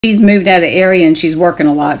she's moved out of the area and she's working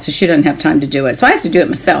a lot, so she doesn't have time to do it. So I have to do it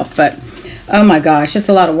myself, but oh my gosh, it's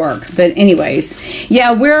a lot of work. But anyways,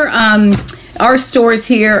 yeah, we're our stores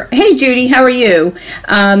here. Hey Judy, how are you?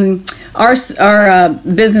 Our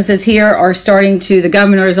businesses here are starting to, the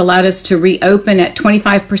governor has allowed us to reopen at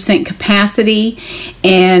 25% capacity,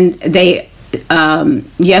 and they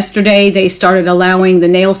yesterday they started allowing the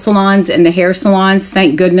nail salons and the hair salons.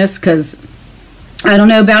 Thank goodness, because I don't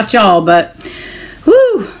know about y'all, but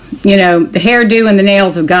whoo, you know, the hairdo and the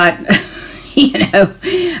nails have got you know,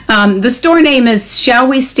 the store name is Shall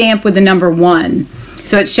We Stamp with the number 1.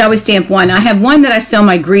 So it's Shall We Stamp 1. I have one that I sell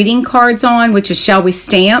my greeting cards on, which is Shall We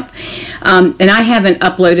Stamp. And I haven't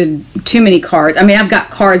uploaded too many cards. I mean, I've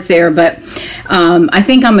got cards there, but I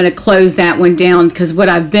think I'm going to close that one down, because what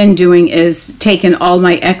I've been doing is taking all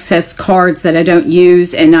my excess cards that I don't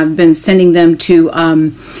use, and I've been sending them to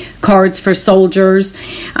Cards for Soldiers.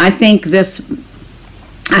 I think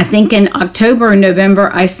in October and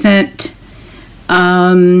November I sent...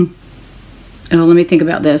 oh, let me think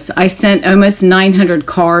about this. I sent almost 900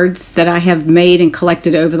 cards that I have made and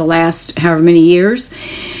collected over the last however many years.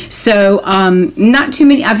 So, not too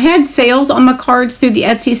many. I've had sales on my cards through the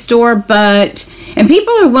Etsy store, and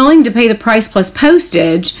people are willing to pay the price plus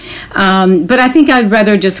postage. But I think I'd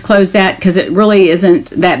rather just close that, because it really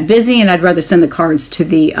isn't that busy, and I'd rather send the cards to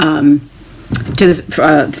the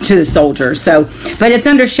soldiers. So, but it's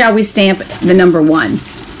under Shall We Stamp the number 1.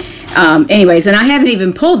 Anyways, and I haven't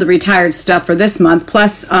even pulled the retired stuff for this month,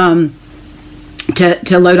 plus to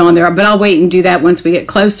load on there, but I'll wait and do that once we get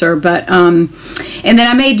closer. But and then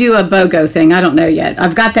I may do a BOGO thing. I don't know yet.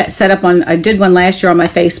 I've got that set up on, I did one last year on my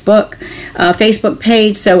Facebook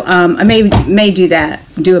page, so I may do that,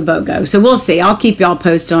 do a BOGO. So we'll see. I'll keep y'all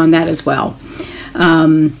posted on that as well.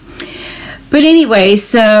 But anyway,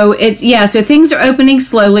 so it's, yeah, so things are opening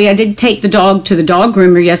slowly. I did take the dog to the dog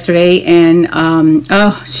groomer yesterday, and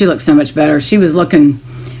oh, she looks so much better. She was looking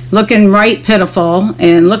right pitiful,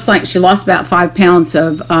 and looks like she lost about 5 pounds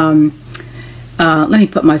of let me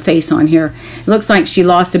put my face on here. It looks like she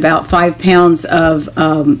lost about 5 pounds of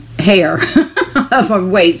hair of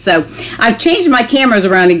weight. So I've changed my cameras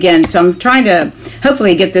around again, so I'm trying to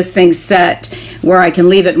hopefully get this thing set where I can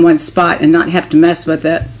leave it in one spot and not have to mess with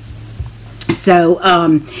it. So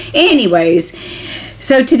anyways,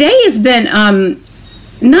 so today has been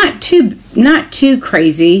not too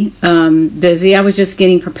crazy busy. I was just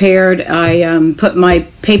getting prepared. I put my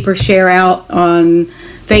paper share out on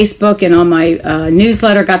Facebook and on my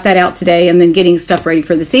newsletter, got that out today, and then getting stuff ready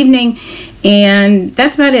for this evening, and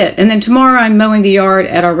that's about it. And then tomorrow I'm mowing the yard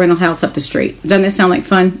at our rental house up the street. Doesn't that sound like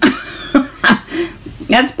fun?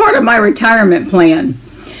 That's part of my retirement plan.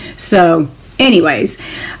 So anyways,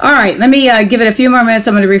 all right, let me give it a few more minutes.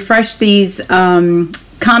 I'm going to refresh these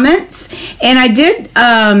comments. And I did,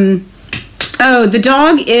 oh, the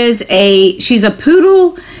dog is she's a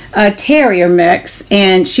poodle terrier mix,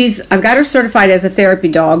 and I've got her certified as a therapy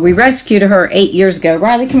dog. We rescued her 8 years ago.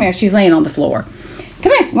 Riley, come here. She's laying on the floor.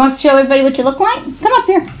 Come here. You want to show everybody what you look like? Come up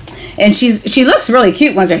here. And she looks really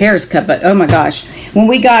cute once her hair is cut, but oh my gosh, when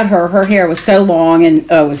we got her, her hair was so long, and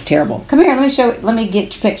oh, it was terrible. Come here. Let me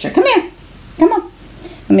get your picture. Come here. Come on.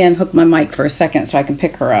 Let me unhook my mic for a second so I can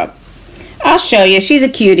pick her up. I'll show you. She's a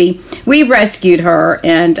cutie. We rescued her,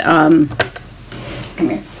 and come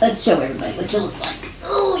here. Let's show everybody what you look like.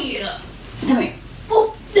 Oh yeah. Come here.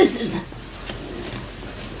 Oh, this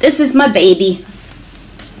is my baby.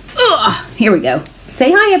 Ugh. Here we go.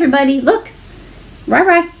 Say hi, everybody. Look.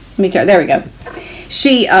 Right. Let me try. There we go.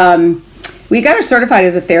 She we got her certified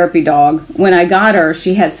as a therapy dog. When I got her,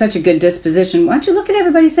 she had such a good disposition. Why don't you look at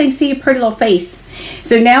everybody so you can see your pretty little face?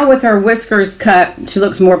 So now with her whiskers cut, she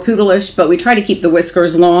looks more poodleish, but we try to keep the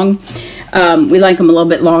whiskers long. We like them a little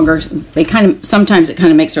bit longer. Sometimes it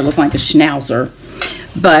kind of makes her look like a schnauzer.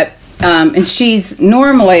 But, and she's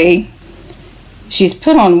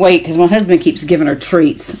put on weight because my husband keeps giving her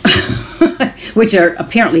treats, which are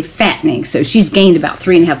apparently fattening. So she's gained about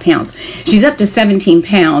 3.5 pounds. She's up to 17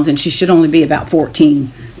 pounds, and she should only be about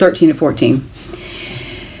 13 to 14.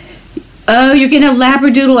 Oh, you're getting a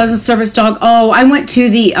Labradoodle as a service dog. Oh, I went to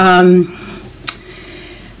the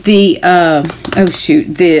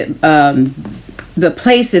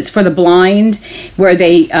place that's for the blind, where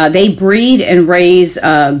they breed and raise.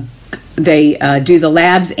 They do the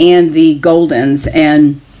Labs and the Goldens,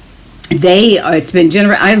 and it's been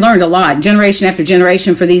I learned a lot, generation after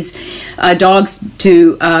generation, for these dogs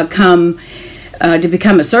to come to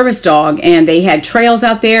become a service dog. And they had trails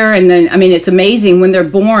out there, and then, I mean, it's amazing, when they're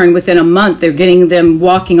born, within a month they're getting them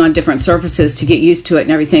walking on different surfaces to get used to it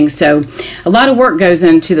and everything. So a lot of work goes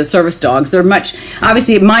into the service dogs. They're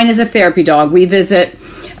obviously, mine is a therapy dog. We visit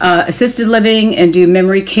assisted living and do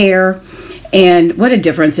memory care. And what a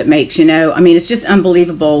difference it makes, you know. I mean, it's just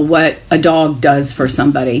unbelievable what a dog does for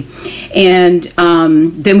somebody. And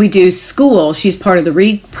then we do school. She's part of the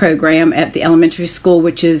READ program at the elementary school,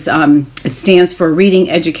 which is, it stands for Reading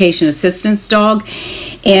Education Assistance Dog.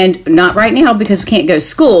 And not right now because we can't go to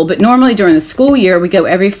school, but normally during the school year, we go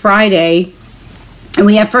every Friday. And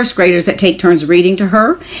we have first graders that take turns reading to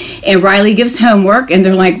her, and Riley gives homework, and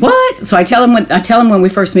they're like, "What?" So I tell them when we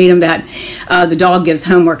first meet them that the dog gives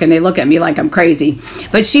homework, and they look at me like I'm crazy.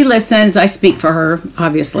 But she listens. I speak for her,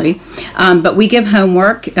 obviously. But we give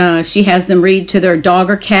homework. She has them read to their dog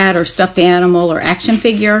or cat or stuffed animal or action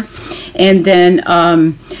figure, and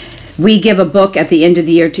then we give a book at the end of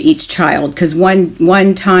the year to each child. Because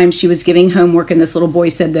one time she was giving homework, and this little boy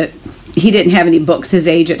said that he didn't have any books his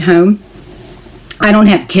age at home. I don't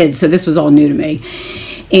have kids, so this was all new to me.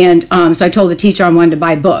 And so I told the teacher I wanted to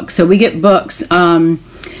buy books. So we get books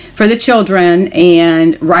for the children,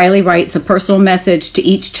 and Riley writes a personal message to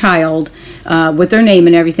each child with their name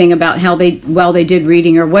and everything about how they did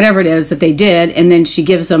reading or whatever it is that they did. And then she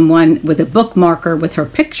gives them one with a bookmarker with her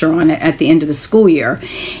picture on it at the end of the school year.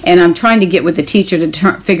 And I'm trying to get with the teacher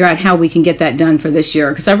to figure out how we can get that done for this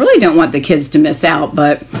year, because I really don't want the kids to miss out,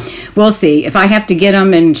 but we'll see. If I have to get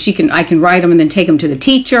them and I can write them and then take them to the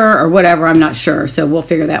teacher or whatever, I'm not sure. So we'll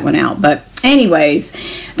figure that one out. But anyways,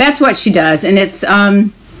 that's what she does. And it's,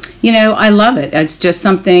 you know, I love it. It's just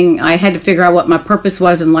something I had to figure out what my purpose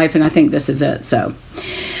was in life, and I think this is it. So,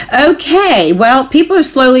 okay. Well, people are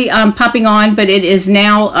slowly popping on, but it is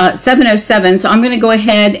now 7:07, so I'm going to go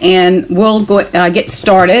ahead and we'll go get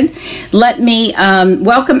started. Let me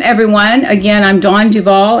welcome everyone. Again, I'm Dawn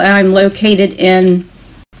Duval, and I'm located in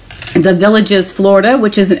the Villages, Florida,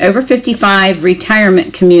 which is an over 55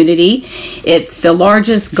 retirement community. It's the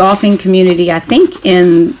largest golfing community, I think,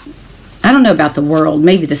 in, I don't know about the world,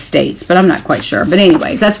 maybe the States, but I'm not quite sure. But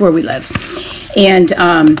anyways, that's where we live. And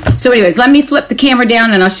so anyways, let me flip the camera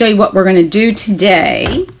down and I'll show you what we're going to do today.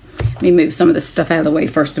 Let me move some of this stuff out of the way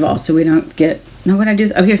first of all so we don't get, no, what I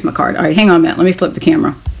do? Oh, here's my card. All right, hang on a minute. Let me flip the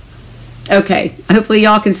camera. Okay, hopefully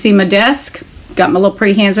y'all can see my desk. Got my little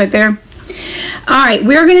pretty hands right there. All right, I'm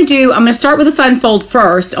going to start with a fun fold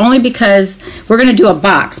first, only because we're going to do a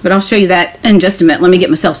box, but I'll show you that in just a minute. Let me get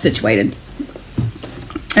myself situated.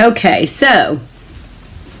 Okay, so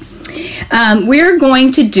we're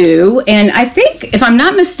going to do, and I think, if I'm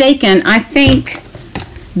not mistaken, I think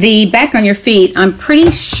the back on your feet, I'm pretty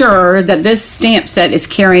sure that this stamp set is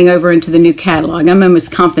carrying over into the new catalog. I'm almost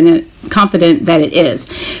confident that it is.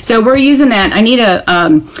 So we're using that. I need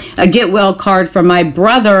a get well card from my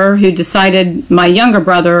brother who decided, my younger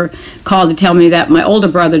brother called to tell me that my older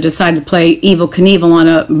brother decided to play Evel Knievel on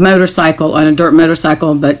a motorcycle, on a dirt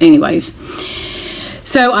motorcycle, but anyways.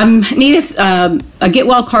 So I need a get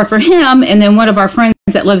well card for him, and then one of our friends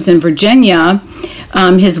that lives in Virginia,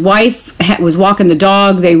 his wife was walking the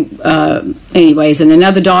dog. Anyways, and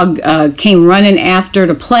another dog came running after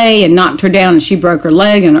to play and knocked her down, and she broke her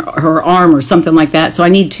leg and her arm or something like that. So I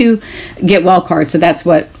need 2 get well cards. So that's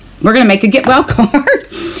what we're going to make, a get well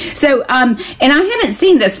card. So, and I haven't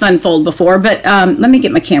seen this fun fold before, but let me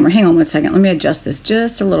get my camera. Hang on one second. Let me adjust this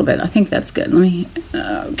just a little bit. I think that's good. Let me,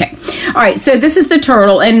 okay. All right, so this is the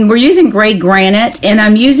turtle, and we're using gray granite, and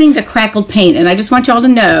I'm using the crackled paint, and I just want y'all to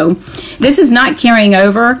know, this is not carrying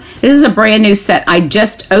over. This is a brand new set. I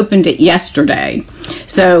just opened it yesterday.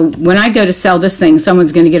 So when I go to sell this thing,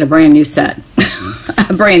 someone's going to get a brand new set,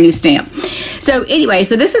 a brand new stamp. So anyway,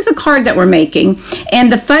 so this is the card that we're making,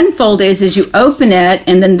 and the fun fold is you open it,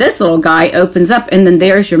 and then this little guy opens up, and then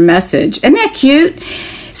there's your message. Isn't that cute?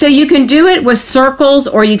 So you can do it with circles,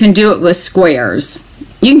 or you can do it with squares.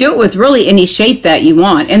 You can do it with really any shape that you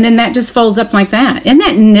want, and then that just folds up like that. Isn't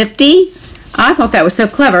that nifty? I thought that was so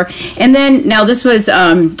clever. And then, now this was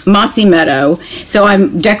Mossy Meadow, so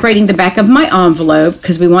I'm decorating the back of my envelope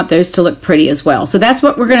because we want those to look pretty as well. So that's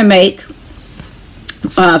what we're going to make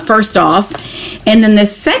first off. And then the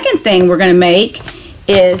second thing we're going to make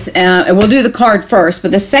is, and we'll do the card first,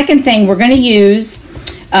 but the second thing we're going to use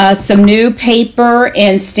some new paper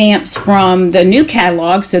and stamps from the new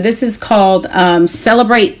catalog. So this is called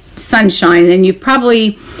Celebrate Sunshine, and you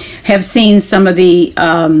probably have seen some of the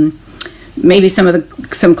maybe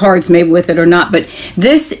some cards maybe with it or not, but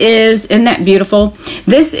this isn't that beautiful?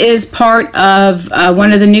 This is part of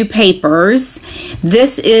one of the new papers.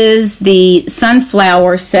 This is the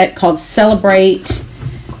sunflower set called Celebrate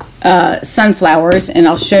Sunflowers, and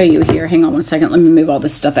I'll show you here. Hang on one second. Let me move all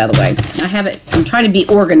this stuff out of the way. I have it. I'm trying to be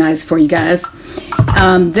organized for you guys.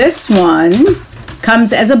 This one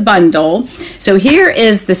Comes as a bundle. So here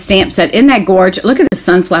is the stamp set. Isn't that gorgeous? Look at the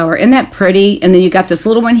sunflower. Isn't that pretty? And then you got this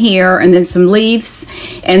little one here, and then some leaves,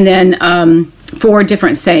 and then 4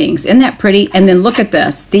 different sayings. Isn't that pretty? And then look at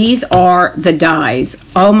this. These are the dies.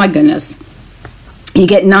 Oh my goodness. You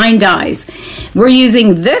get 9 dies. We're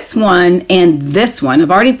using this one and this one.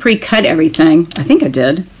 I've already pre-cut everything. I think I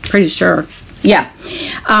did. Pretty sure. Yeah.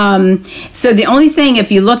 So the only thing,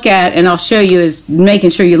 if you look at, and I'll show you, is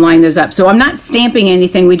making sure you line those up. So I'm not stamping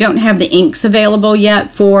anything. We don't have the inks available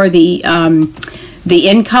yet for the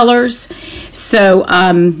in colors. So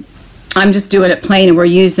I'm just doing it plain, and we're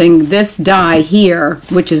using this die here,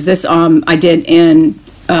 which is this I did in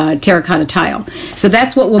terracotta tile. So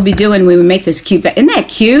that's what we'll be doing when we make this cute bag. Isn't that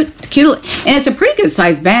cute? Cute, and it's a pretty good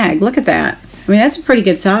size bag. Look at that. I mean, that's a pretty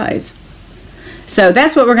good size. So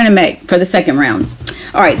that's what we're going to make for the second round.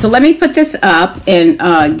 All right, so let me put this up and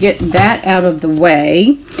get that out of the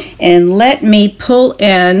way, and let me pull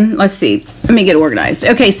in. Let's see. Let me get organized.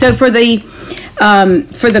 Okay, so for the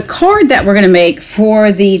card that we're going to make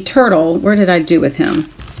for the turtle, where did I do with him?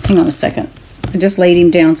 Hang on a second. I just laid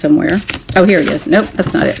him down somewhere. Oh, here he is. Nope,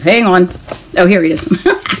 that's not it. Hang on. Oh, here he is.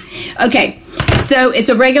 Okay, so it's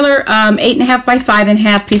a regular 8.5 by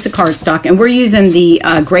 5.5 piece of cardstock, and we're using the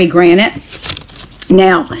gray granite.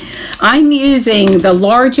 Now, I'm using the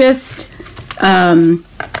largest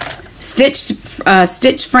stitch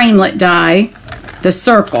framelit die, the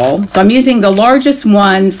circle. So I'm using the largest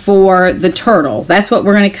one for the turtle. That's what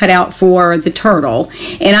we're going to cut out for the turtle.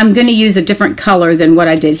 And I'm going to use a different color than what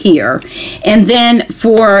I did here. And then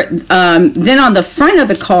for then on the front of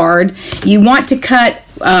the card, you want to cut,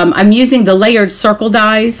 I'm using the layered circle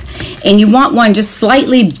dies, and you want one just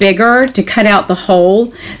slightly bigger to cut out the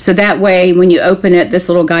hole, so that way when you open it, this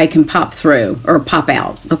little guy can pop through or pop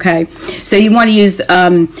out. Okay, so you want to use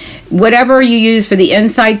whatever you use for the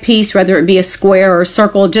inside piece, whether it be a square or a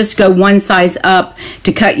circle, just go one size up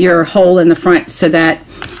to cut your hole in the front, so that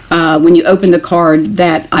when you open the card,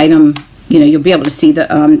 that item, you know, you'll be able to see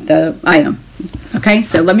the item. Okay,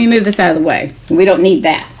 so let me move this out of the way. We don't need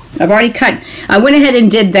that. I've already cut. I went ahead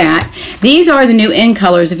and did that. These are the new in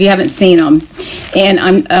colors if you haven't seen them. And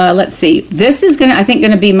I'm let's see. This is I think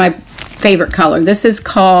gonna be my favorite color. This is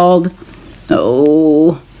called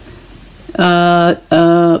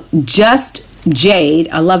Just Jade.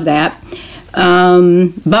 I love that.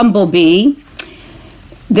 Bumblebee.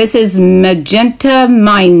 This is Magenta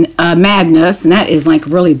Madness, and that is like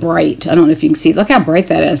really bright. I don't know if you can see. Look how bright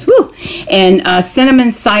that is. Woo! And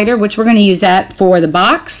Cinnamon Cider, which we're going to use that for the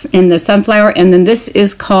box, and the sunflower. And then this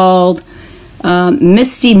is called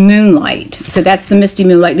Misty Moonlight. So that's the Misty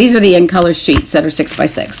Moonlight. These are the in color sheets that are 6 by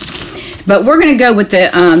 6. But we're going to go with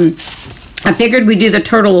the. I figured we'd do the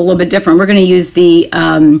turtle a little bit different. We're going to use the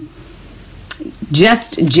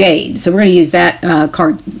Just Jade. So we're going to use that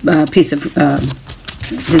card piece of.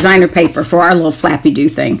 Designer paper for our little flappy do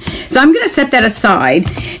thing. So I'm going to set that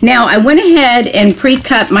aside. Now I went ahead and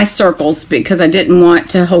pre-cut my circles because I didn't want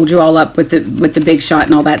to hold you all up with the big shot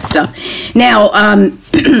and all that stuff. Now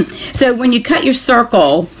so when you cut your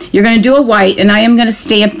circle, you're going to do a white, and I am going to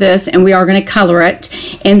stamp this, and we are going to color it,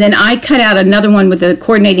 and then I cut out another one with a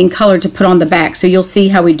coordinating color to put on the back, so you'll see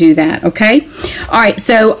how we do that. Okay, all right,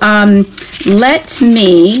 so let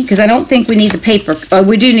me, because I don't think we need the paper,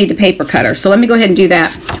 we do need the paper cutter, so let me go ahead and do that.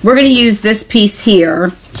 We're going to use this piece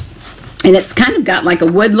here, and it's kind of got like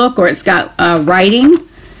a wood look, or it's got writing.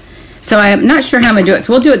 So I'm not sure how I'm going to do it.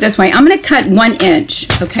 So we'll do it this way. I'm going to cut 1 inch.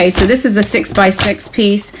 Okay, so this is the 6 by 6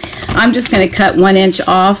 piece. I'm just going to cut 1 inch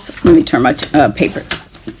off. Let me turn my paper,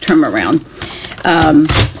 turn around.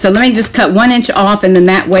 So let me just cut 1 inch off, and then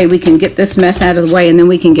that way we can get this mess out of the way, and then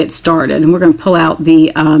we can get started. And we're going to pull out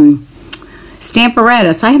the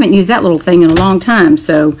Stamparatus. I haven't used that little thing in a long time.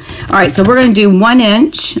 So, all right, so we're going to do 1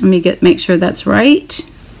 inch. Let me make sure that's right.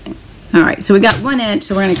 All right, so we got 1 inch,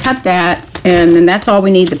 so we're going to cut that, and then that's all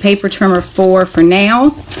we need the paper trimmer for now.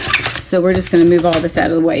 So we're just going to move all this out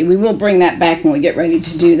of the way. We will bring that back when we get ready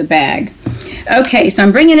to do the bag. Okay, so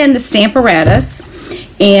I'm bringing in the Stamparatus,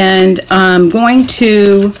 and I'm going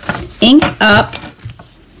to ink up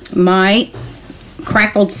my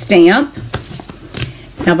crackled stamp.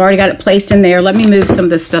 I've already got it placed in there. Let me move some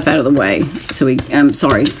of this stuff out of the way. So I'm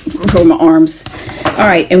sorry for my arms. All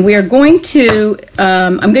right, and we are going to,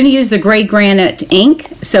 I'm going to use the gray granite ink.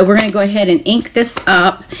 So we're going to go ahead and ink this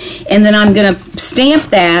up, and then I'm going to stamp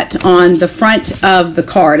that on the front of the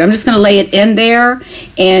card. I'm just going to lay it in there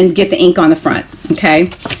and get the ink on the front,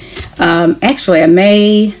 okay? Actually, I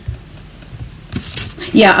may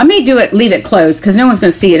do it, leave it closed, because no one's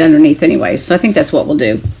going to see it underneath anyway. So I think that's what we'll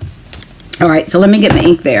do. All right, so let me get my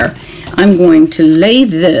ink there. I'm going to lay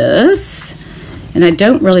this And I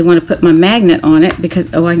don't really want to put my magnet on it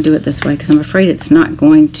because, oh, I can do it this way because I'm afraid it's not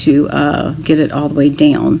going to get it all the way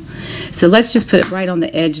down. So let's just put it right on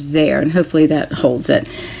the edge there, and hopefully that holds it.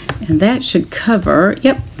 And that should cover,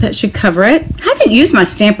 yep, that should cover it. I haven't used my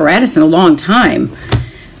Stamparatus in a long time.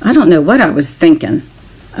 I don't know what I was thinking.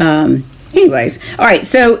 Anyways, all right,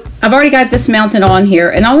 so I've already got this mounted on here,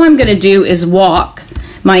 and all I'm going to do is walk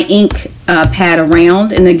my ink pad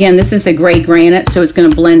around. And again, this is the gray granite, so it's going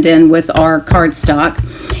to blend in with our cardstock.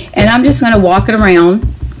 And I'm just going to walk it around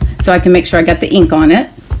so I can make sure I got the ink on it.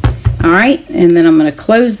 All right, and then I'm going to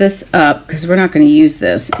close this up because we're not going to use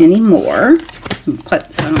this anymore.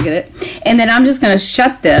 So I don't get it. And then I'm just going to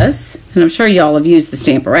shut this, and I'm sure y'all have used the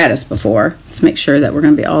Stamparatus before. Let's make sure that we're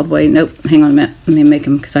going to be all the way. Nope, hang on a minute. Let me make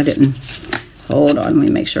them because I didn't. Hold on, let me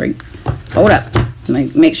make sure. Hold up.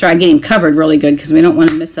 Make sure I get him covered really good because we don't want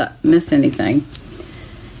to miss anything.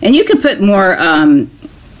 And you could put more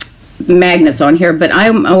magnets on here, but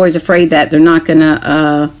I'm always afraid that they're not going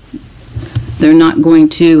to,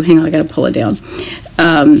 hang on, I got to pull it down.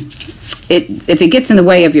 If it gets in the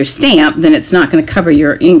way of your stamp, then it's not going to cover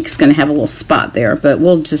your ink. It's going to have a little spot there, but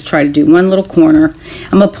we'll just try to do one little corner.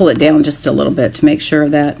 I'm going to pull it down just a little bit to make sure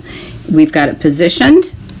that we've got it positioned.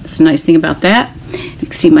 That's the nice thing about that. You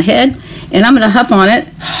can see my head. And I'm going to huff on it.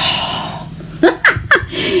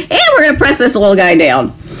 And we're going to press this little guy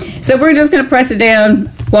down. So we're just going to press it down,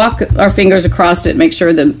 walk our fingers across it, make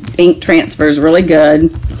sure the ink transfers really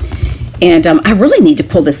good. And I really need to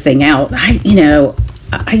pull this thing out. I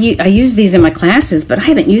use these in my classes, but I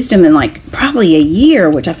haven't used them in like probably a year,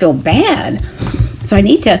 which I feel bad. So I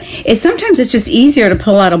need to, sometimes it's just easier to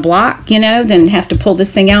pull out a block, than have to pull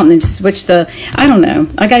this thing out and then switch I don't know.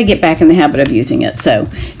 I got to get back in the habit of using it. So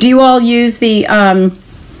do you all use the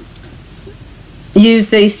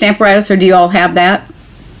Stamparatus, or do you all have that?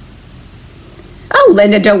 Oh,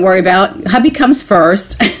 Linda, don't worry about it. Hubby comes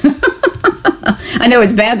first. I know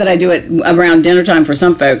it's bad that I do it around dinner time for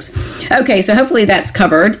some folks. Okay, so hopefully that's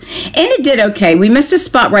covered. And it did okay. We missed a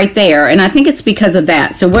spot right there, and I think it's because of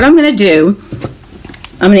that. So what I'm going to do,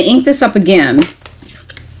 I'm going to ink this up again.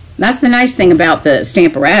 That's the nice thing about the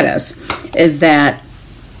Stamparatus is that,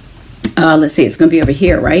 let's see, it's going to be over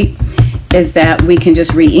here, right? Is that we can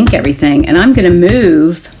just re-ink everything. And I'm going to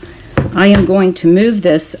move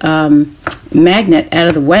this magnet out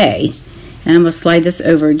of the way. And I'm going to slide this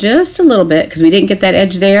over just a little bit because we didn't get that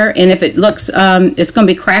edge there. And if it looks, it's going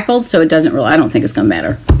to be crackled, so it doesn't really, I don't think it's going to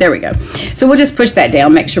matter. There we go. So we'll just push that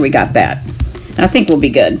down, make sure we got that. I think we'll be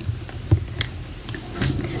good.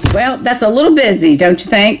 Well, that's a little busy, don't you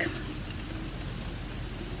think?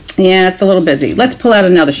 Yeah, it's a little busy. Let's pull out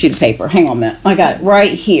another sheet of paper. Hang on a minute. I got it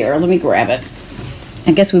right here. Let me grab it.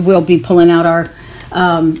 I guess we will be pulling out our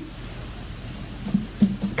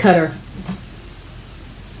cutter.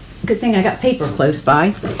 Good thing I got paper close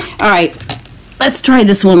by. All right, let's try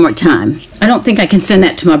this one more time. I don't think I can send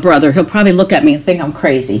that to my brother. He'll probably look at me and think I'm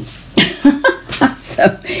crazy.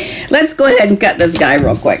 So let's go ahead and cut this guy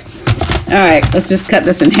real quick. All right, let's just cut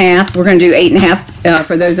this in half. We're going to do 8.5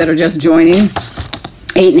 for those that are just joining.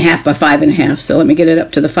 8.5 by 5.5. So let me get it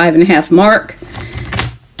up to the 5.5 mark.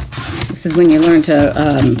 This is when you learn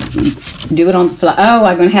to do it on the fly. Oh,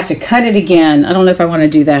 I'm going to have to cut it again. I don't know if I want to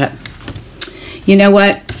do that. You know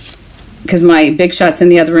what? Because my Big Shot's in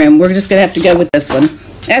the other room. We're just going to have to go with this one.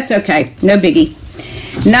 That's okay. No biggie.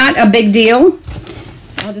 Not a big deal.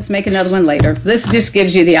 I'll just make another one later. This just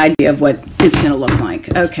gives you the idea of what it's going to look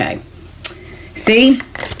like. Okay. See?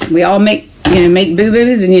 We all make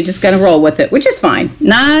boo-boos, and you just got to roll with it, which is fine.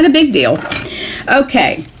 Not a big deal.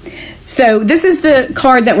 Okay. So this is the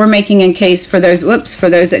card that we're making in case for those, for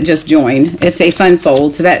those that just joined. It's a fun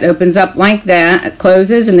fold. So that opens up like that. It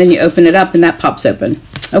closes, and then you open it up, and that pops open.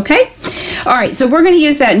 Okay? All right, so we're going to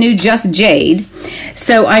use that new Just Jade.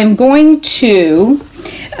 So I'm going to,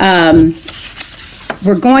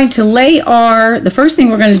 we're going to lay the first thing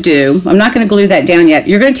we're going to do, I'm not going to glue that down yet.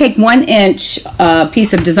 You're going to take 1 inch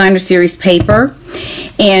piece of Designer Series paper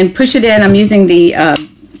and push it in. I'm using the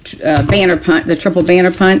banner punch, the triple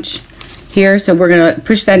banner punch here. So we're going to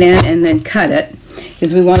push that in and then cut it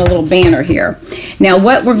because we want a little banner here. Now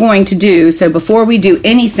what we're going to do, so before we do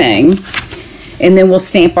anything, and then we'll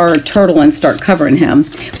stamp our turtle and start covering him.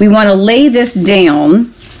 We want to lay this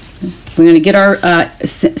down. We're going to get our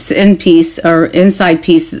end piece, our inside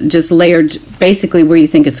piece, just layered basically where you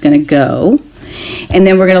think it's going to go. And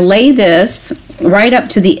then we're going to lay this right up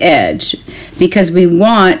to the edge because we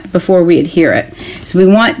want, before we adhere it, so we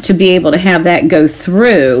want to be able to have that go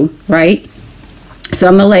through, right? So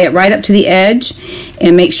I'm going to lay it right up to the edge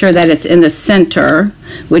and make sure that it's in the center,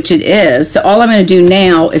 which it is. So all I'm going to do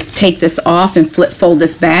now is take this off and fold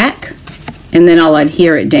this back. and then I'll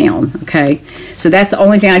adhere it down, okay? So that's the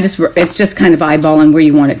only thing. It's just kind of eyeballing where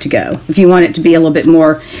you want it to go. If you want it to be a little bit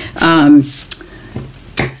more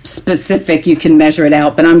specific, you can measure it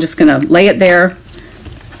out, but I'm just gonna lay it there,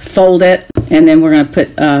 fold it, and then we're gonna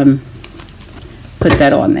put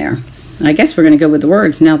that on there. I guess we're gonna go with the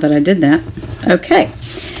words now that I did that. Okay.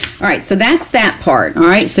 All right, so that's that part. All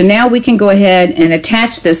right, so now we can go ahead and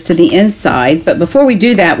attach this to the inside, but before we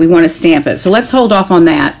do that, we want to stamp it. So let's hold off on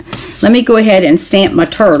that. Let me go ahead and stamp my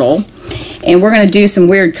turtle, and we're going to do some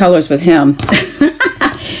weird colors with him.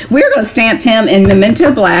 We're going to stamp him in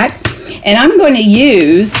Memento Black, and I'm going to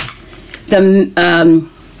use the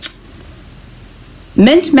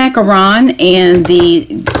mint macaron and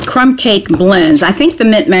the crumb cake blends. I think the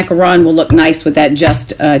mint macaron will look nice with that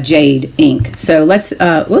Just Jade ink. So let's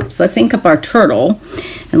ink up our turtle,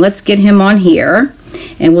 and let's get him on here,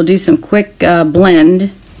 and we'll do some quick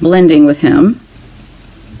blending with him.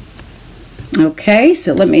 Okay,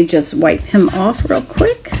 so let me just wipe him off real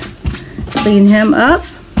quick, clean him up.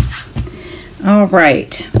 All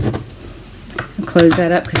right, I'll close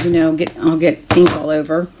that up because I'll get ink all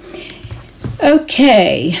over.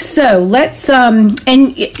 Okay, so let's and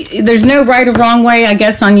there's no right or wrong way, I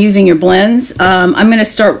guess, on using your blends. I'm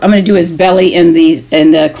gonna do his belly in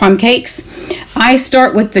the crumb cakes. I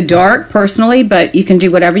start with the dark personally, but you can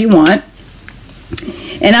do whatever you want.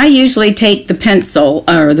 And I usually take the pencil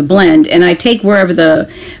or the blend, and I take wherever the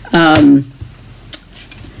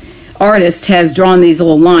artist has drawn these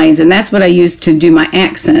little lines, and that's what I use to do my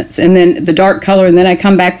accents. And then the dark color, and then I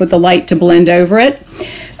come back with the light to blend over it.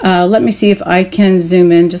 Let me see if I can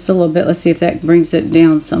zoom in just a little bit. Let's see if that brings it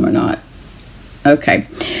down some or not. Okay.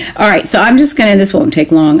 All right, so I'm just gonna, this won't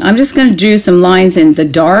take long. I'm just gonna do some lines in the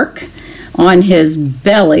dark on his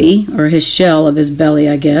belly, or his shell of his belly,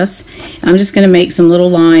 I guess. I'm just gonna make some little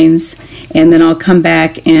lines, and then I'll come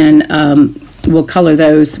back and we'll color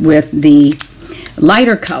those with the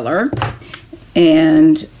lighter color.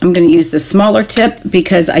 And I'm gonna use the smaller tip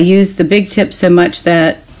because I use the big tip so much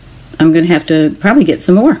that I'm gonna have to probably get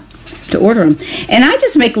some more to order them. And I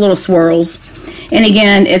just make little swirls. And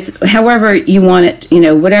again, it's however you want it,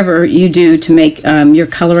 whatever you do to make your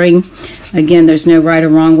coloring. Again, there's no right or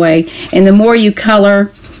wrong way. And the more you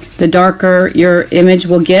color, the darker your image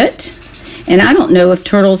will get. And I don't know if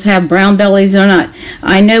turtles have brown bellies or not.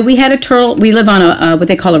 I know we had a turtle, we live on a what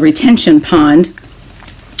they call a retention pond,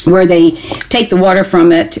 where they take the water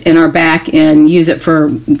from it in our back and use it for,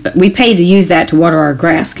 we pay to use that to water our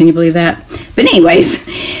grass. Can you believe that? But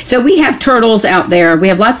anyways, so we have turtles out there. We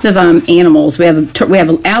have lots of animals. We have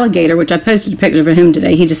an alligator, which I posted a picture of him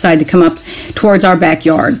today. He decided to come up towards our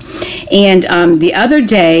backyard. And the other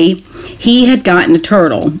day, he had gotten a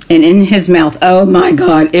turtle, and in his mouth, oh my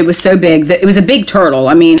God, it was so big. It was a big turtle.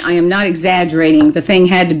 I mean, I am not exaggerating. The thing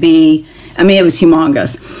had to be, it was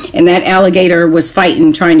humongous. And that alligator was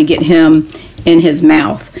fighting, trying to get him in his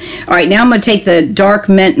mouth. All right, now I'm going to take the dark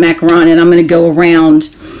mint macaron, and I'm going to go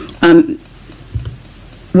around.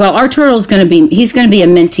 Well, our turtle's going to be, he's going to be a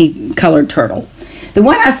minty colored turtle. The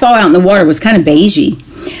one I saw out in the water was kind of beigey.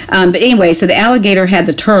 But anyway, so the alligator had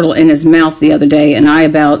the turtle in his mouth the other day, and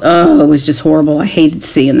it was just horrible. I hated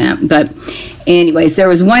seeing that. But anyways, there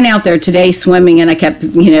was one out there today swimming, and I kept,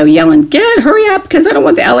 yelling, hurry up, because I don't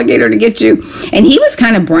want the alligator to get you. And he was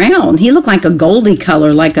kind of brown. He looked like a goldy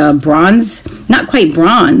color, like a bronze, not quite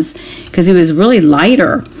bronze, because he was really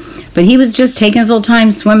lighter. But he was just taking his little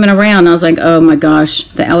time swimming around. I was like, oh my gosh,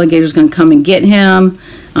 the alligator's going to come and get him.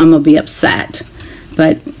 I'm going to be upset.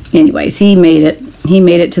 But anyways, he made it. He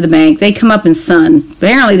made it to the bank. They come up in sun.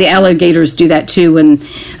 Apparently the alligators do that too, and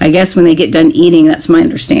I guess when they get done eating, that's my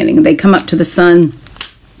understanding. They come up to the sun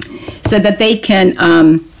so that they can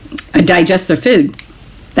digest their food.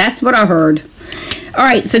 That's what I heard. All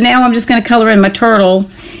right, so now I'm just going to color in my turtle,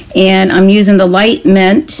 and I'm using the light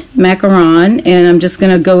mint macaron, and I'm just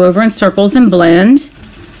going to go over in circles and blend.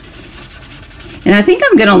 And I think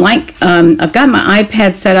I'm going to I've got my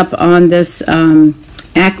iPad set up on this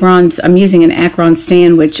Acron's. I'm using an Acron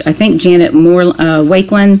stand, which I think Janet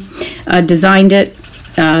Wakeland designed it.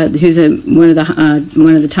 Who's one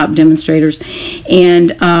of the top demonstrators,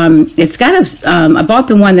 and it's got I bought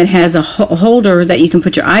the one that has a holder that you can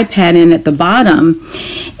put your iPad in at the bottom,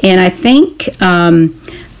 and I think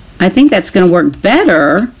that's going to work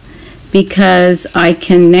better because I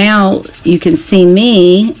can now, you can see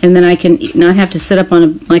me, and then I can not have to sit up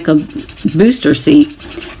on like a booster seat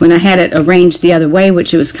when I had it arranged the other way,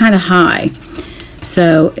 which it was kind of high.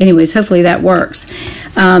 So anyways, hopefully that works.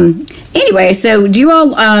 Anyway, so do you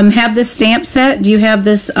all have this stamp set? Do you have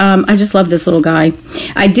this? I just love this little guy.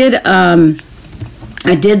 I did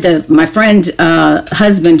my friend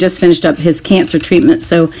husband just finished up his cancer treatment,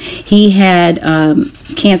 so he had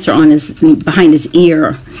cancer on behind his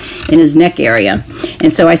ear in his neck area,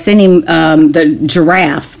 and so I sent him the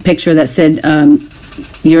giraffe picture that said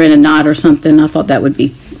you're in a knot or something. I thought that would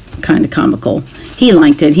be kind of comical. He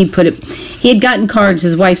liked it. He had gotten cards.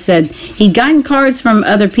 His wife said he'd gotten cards from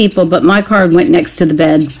other people, but my card went next to the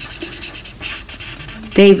bed.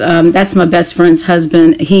 Dave, that's my best friend's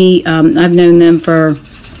husband. I've known them for,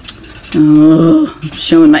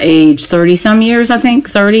 showing my age, 30-some years, I think.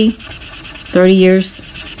 30 years.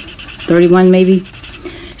 31, maybe.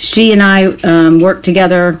 She and I worked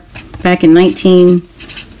together back in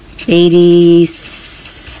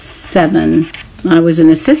 1987. I was an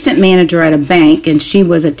assistant manager at a bank, and she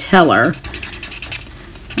was a teller.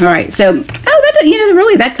 All right, so,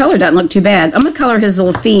 really, that color doesn't look too bad. I'm going to color his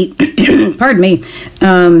little feet. Pardon me.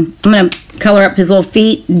 I'm going to color up his little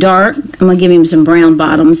feet dark. I'm going to give him some brown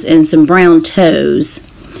bottoms and some brown toes.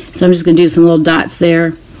 So I'm just going to do some little dots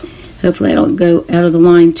there. Hopefully I don't go out of the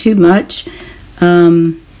line too much.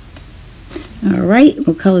 All right,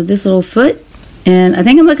 we'll color this little foot. And I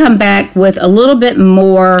think I'm going to come back with a little bit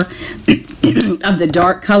more of the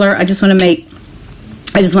dark color. I just want to get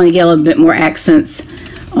a little bit more accents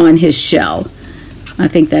on his shell. I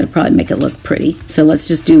think that'll probably make it look pretty. So let's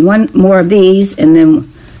just do one more of these, and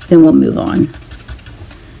then we'll move on.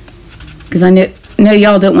 Because I know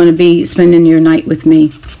y'all don't want to be spending your night with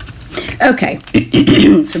me. Okay,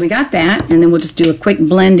 so we got that, and then we'll just do a quick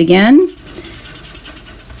blend again.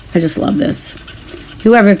 I just love this.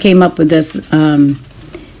 Whoever came up with this,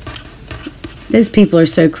 those people are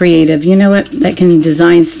so creative. You know what? That can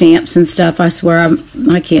design stamps and stuff. I swear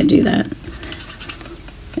I can't do that.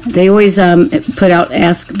 They always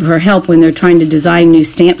ask for help when they're trying to design new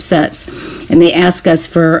stamp sets, and they ask us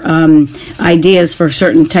for ideas for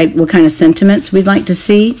certain what kind of sentiments we'd like to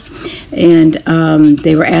see. And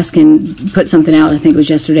they were put something out, I think it was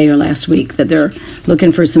yesterday or last week, that they're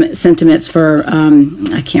looking for some sentiments for,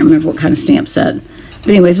 I can't remember what kind of stamp set. But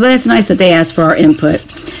anyways, well, that's nice that they asked for our input.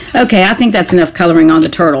 Okay, I think that's enough coloring on the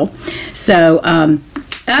turtle. So,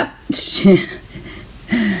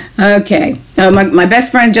 okay, my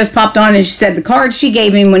best friend just popped on, and she said the card she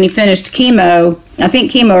gave him when he finished chemo, I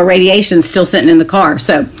think chemo or radiation, is still sitting in the car.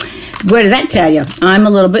 So what does that tell you? I'm a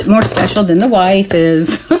little bit more special than the wife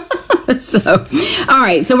is. So, all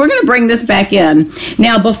right, so we're going to bring this back in.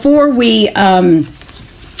 Now, before we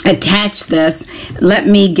attach this, let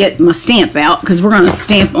me get my stamp out, because we're going to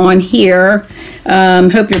stamp on here.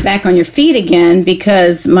 Hope you're back on your feet again,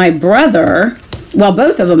 because my brother... Well,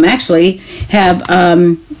 both of them actually have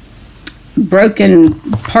broken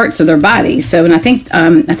parts of their body. So, and I think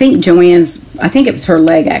Joanne's, I think it was her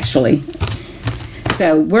leg actually.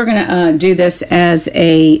 So we're gonna do this as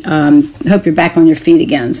a hope you're back on your feet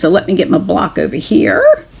again. So let me get my block over here,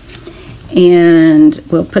 and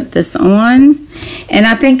we'll put this on. And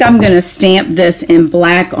I think I'm gonna stamp this in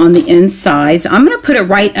black on the inside. So I'm gonna put it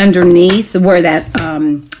right underneath where that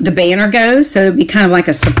the banner goes, so it'll be kind of like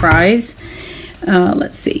a surprise.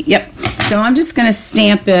 Let's see. Yep. So I'm just going to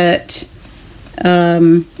stamp it,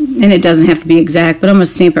 and it doesn't have to be exact, but I'm going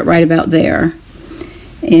to stamp it right about there.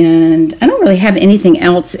 And I don't really have anything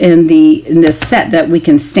else in this set that we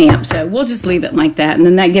can stamp, so we'll just leave it like that. And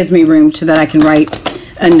then that gives me room so that I can write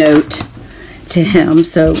a note to him.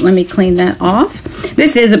 So let me clean that off.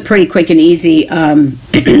 This is a pretty quick and easy,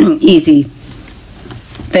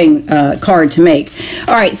 card to make.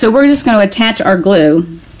 All right. So we're just going to attach our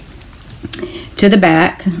glue to the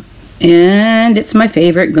back, and it's my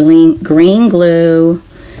favorite green glue.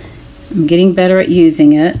 I'm getting better at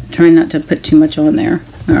using it, trying not to put too much on there.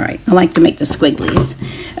 All right, I like to make the squigglies.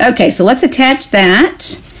 Okay, so let's attach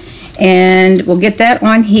that, and we'll get that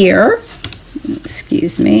on here.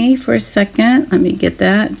 Excuse me for a second. Let me get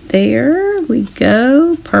that. There we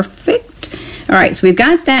go. Perfect. All right, so we've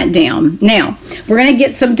got that down. Now we're going to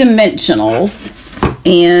get some dimensionals,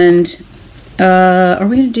 and are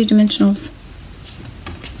we going to do dimensionals?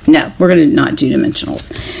 No, we're going to not do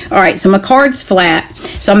dimensionals. All right, so my card's flat.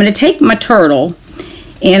 So I'm going to take my turtle,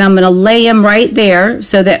 and I'm going to lay him right there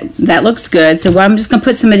so that looks good. So I'm just going to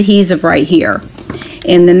put some adhesive right here.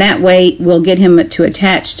 And then that way we'll get him to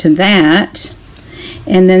attach to that.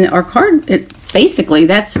 And then our card, basically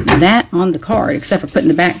that's that on the card, except for putting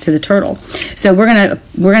the back to the turtle. So we're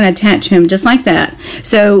gonna attach him just like that.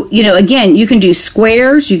 So, you know, again, you can do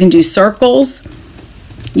squares, you can do circles,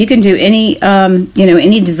 you can do any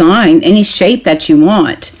any design, any shape that you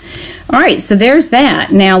want. All right, so there's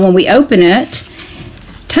that. Now when we open it,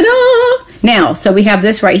 ta-da! Now, so we have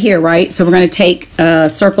this right here, right? So we're going to take a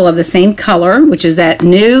circle of the same color, which is that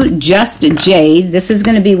new Just Jade. This is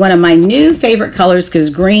going to be one of my new favorite colors because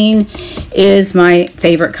green is my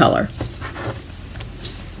favorite color.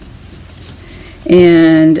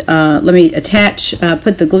 And let me attach,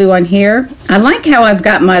 put the glue on here. I like how I've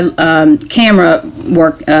got my camera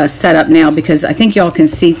work set up now because I think y'all can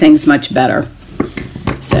see things much better.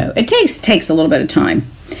 So it takes a little bit of time.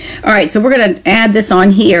 All right, so we're going to add this on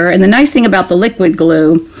here. And the nice thing about the liquid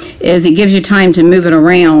glue is it gives you time to move it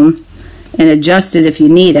around and adjust it if you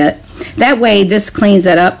need it. That way, this cleans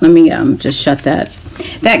that up. Let me just shut that.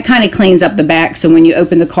 That kind of cleans up the back, so when you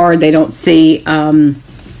open the card, they don't see the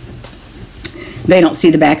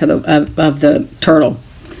back of the turtle.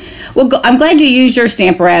 Well, I'm glad you used your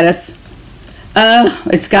Stamparatus.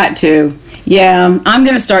 It's got to. Yeah, I'm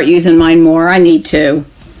going to start using mine more. I need to.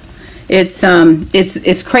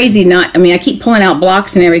 It's crazy not, I mean, I keep pulling out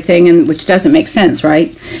blocks and everything, and which doesn't make sense,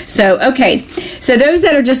 right? So, okay. So those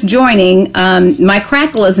that are just joining, my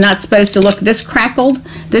crackle is not supposed to look this crackled.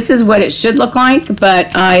 This is what it should look like,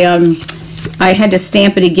 but I had to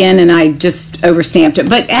stamp it again, and I just overstamped it.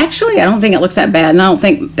 But actually, I don't think it looks that bad, and I don't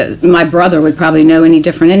think my brother would probably know any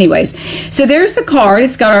different anyways. So there's the card.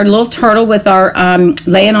 It's got our little turtle with our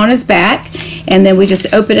laying on his back, and then we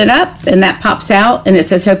just open it up, and that pops out, and it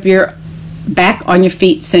says, hope you're back on your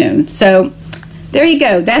feet soon. So there you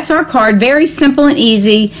go. That's our card. Very simple and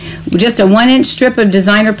easy. Just a 1-inch strip of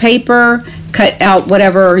designer paper. Cut out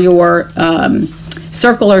whatever your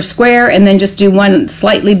circle or square, and then just do one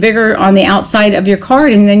slightly bigger on the outside of your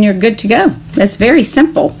card, and then you're good to go. That's very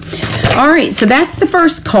simple. All right, so that's the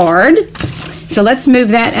first card. So let's move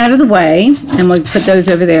that out of the way, and we'll put those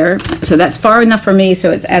over there. So that's far enough for me, so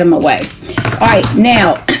it's out of my way. All right,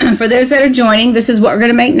 now, for those that are joining, this is what we're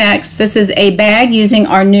going to make next. This is a bag using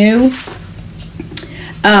our new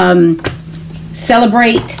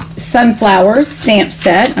Celebrate Sunflowers stamp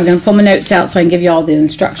set. I'm going to pull my notes out so I can give you all the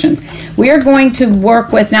instructions. We are going to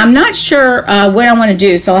work with, now I'm not sure what I want to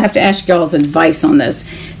do, so I'll have to ask y'all's advice on this.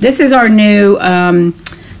 This is our new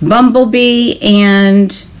Bumblebee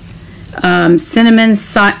and Cinnamon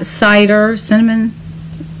Cider. Cinnamon,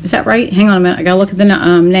 is that right? Hang on a minute, I got to look at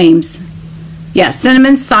the names. Yeah,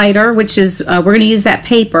 Cinnamon Cider, which is, we're going to use that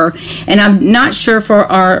paper, and I'm not sure for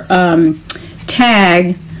our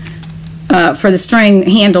tag for the string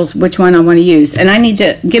handles which one I want to use. And I need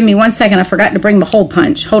to, give me 1 second, I forgot to bring the hole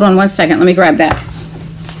punch. Hold on 1 second, let me grab that.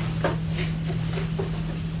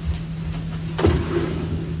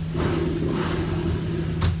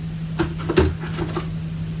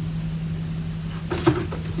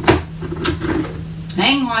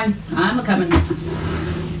 Hang on, I'm a-coming.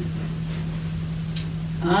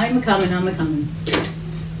 I'm a-coming.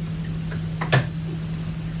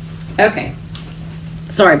 Okay.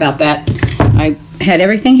 Sorry about that. I had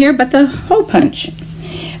everything here but the hole punch.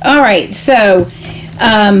 All right, so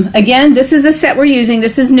again, this is the set we're using.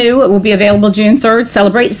 This is new. It will be available June 3rd.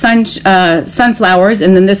 Celebrate Sunflowers,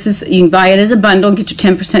 and then this is, you can buy it as a bundle and get your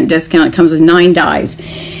 10% discount. It comes with 9 dies.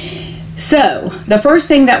 So the first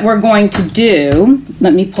thing that we're going to do,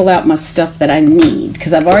 let me pull out my stuff that I need,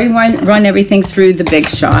 because I've already run everything through the Big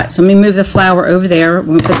Shot. So let me move the flower over there.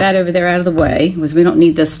 We'll put that over there out of the way, because we don't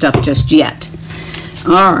need this stuff just yet.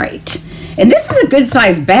 All right. And this is a good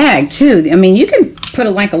sized bag too. I mean, you can put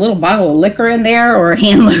like a little bottle of liquor in there, or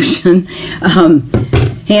hand lotion,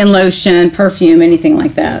 perfume, anything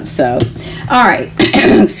like that. So, all right.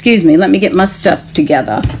 Excuse me. Let me get my stuff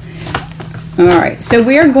together. All right, so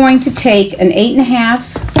we are going to take an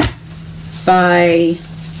 8.5 by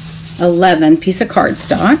 11 piece of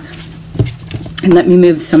cardstock, and let me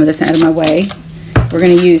move some of this out of my way. We're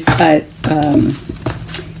going to use, I've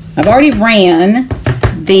already ran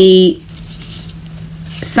the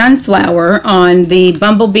sunflower on the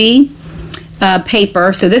Bumblebee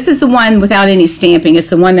paper, so this is the one without any stamping. It's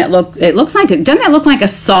the one that looks like, doesn't that look like a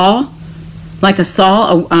saw? Like a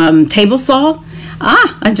saw, a table saw?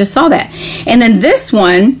 Ah, I just saw that. And then this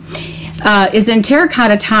one is in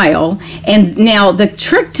terracotta tile. And now the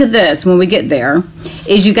trick to this, when we get there,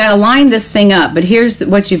 is you got to line this thing up. But here's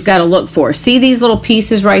what you've got to look for. See these little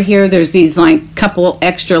pieces right here? There's these like couple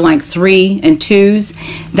extra like 3 and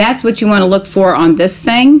 2s. That's what you want to look for on this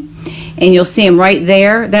thing. And you'll see them right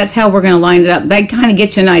there. That's how we're going to line it up. That kind of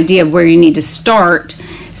gets you an idea of where you need to start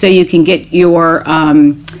so you can get your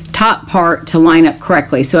top part to line up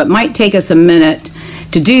correctly. So it might take us a minute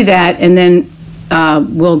to do that, and then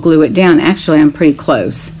we'll glue it down. Actually, I'm pretty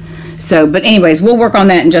close. So, but anyways, we'll work on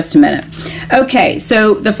that in just a minute. Okay,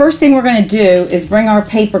 so the first thing we're going to do is bring our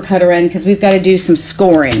paper cutter in, because we've got to do some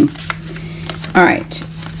scoring. All right.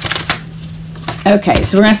 Okay,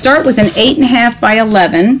 so we're going to start with an 8.5 by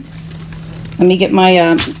 11. Let me get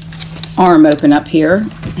my arm open up here.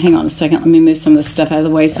 Hang on a second. Let me move some of the stuff out of the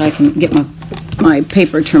way so I can get my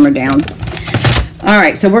paper trimmer down. All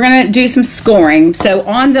right, so we're going to do some scoring. So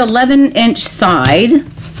on the 11-inch side,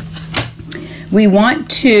 we want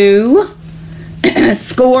to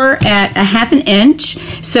score at a 1/2 inch.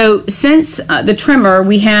 So since the trimmer,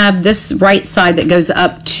 we have this right side that goes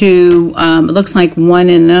up to, it looks like 1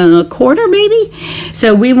 1/4 maybe.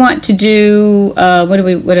 So we want to do, what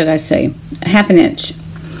did I say? A 1/2 inch.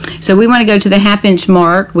 So we want to go to the 1/2 inch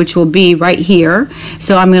mark, which will be right here.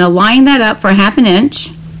 So I'm going to line that up for a 1/2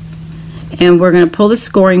 inch. And we're going to pull the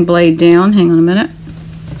scoring blade down. Hang on a minute.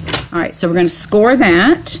 All right, so we're going to score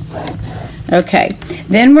that. Okay,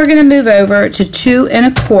 then we're going to move over to 2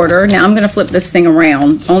 1/4. Now I'm going to flip this thing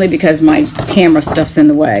around only because my camera stuff's in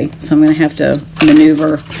the way. So I'm going to have to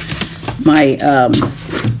maneuver my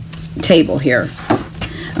table here.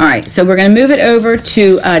 All right, so we're going to move it over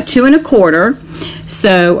to 2 1/4.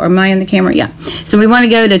 So, am I in the camera? Yeah. So we want to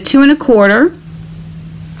go to 2 1/4.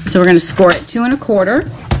 So we're going to score at 2 1/4.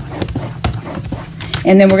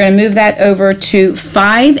 And then we're going to move that over to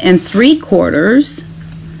 5 3/4.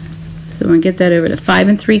 So we're going to get that over to 5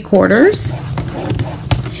 3/4.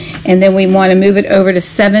 And then we want to move it over to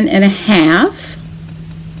 7 1/2.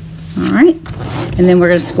 All right. And then we're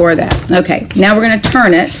going to score that. Okay. Now we're going to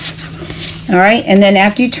turn it. All right. And then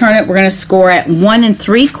after you turn it, we're going to score at 1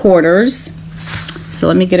 3/4. So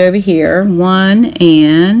let me get over here. 1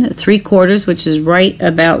 3/4, which is right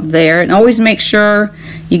about there. And always make sure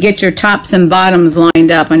you get your tops and bottoms lined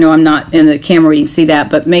up. I know I'm not in the camera where you can see that,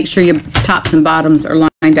 but make sure your tops and bottoms are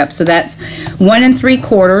lined up. So that's 1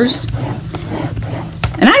 3/4.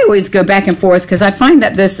 And I always go back and forth because I find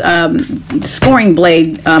that this scoring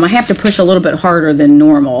blade, I have to push a little bit harder than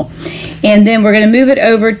normal. And then we're going to move it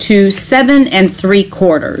over to 7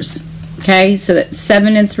 3/4. Okay, so that's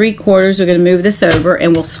 7 3/4. We're going to move this over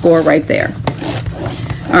and we'll score right there.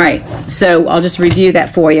 All right, so I'll just review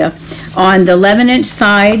that for you. On the 11-inch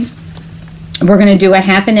side, we're going to do a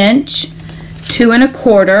 1/2 inch, 2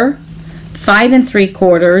 1/4, 5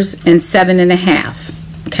 3/4, and 7 1/2.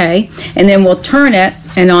 Okay, and then we'll turn it,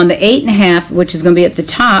 and on the 8 1/2, which is going to be at the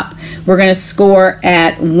top, we're going to score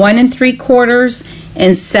at 1 3/4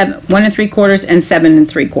 and 1 3/4 and 7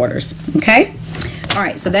 3/4. Okay. All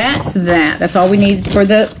right, so that's that. That's all we need for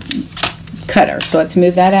the cutter. So let's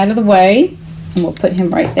move that out of the way, and we'll put him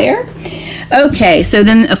right there. Okay, so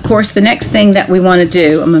then, of course, the next thing that we want to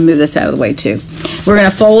do, I'm going to move this out of the way too. We're going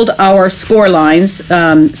to fold our score lines.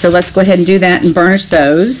 So let's go ahead and do that and burnish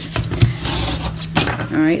those.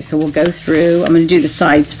 All right, so we'll go through. I'm going to do the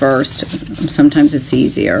sides first. Sometimes it's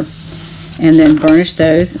easier. And then burnish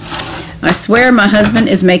those. I swear my husband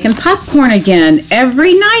is making popcorn again.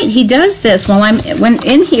 Every night he does this while I'm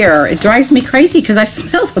in here. It drives me crazy because I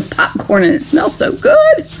smell the popcorn and it smells so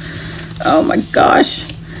good. Oh my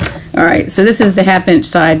gosh. All right, so this is the 1/2 inch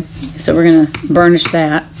side. So we're going to burnish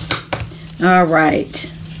that. All right.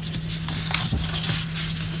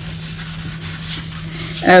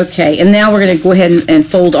 Okay, and now we're going to go ahead and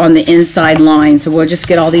fold on the inside line. So we'll just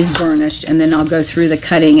get all these burnished, and then I'll go through the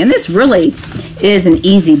cutting. And this really is an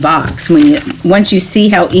easy box. Once you see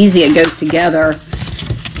how easy it goes together.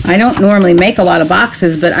 I don't normally make a lot of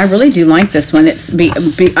boxes, but I really do like this one. I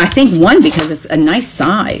think one, because it's a nice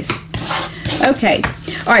size. Okay,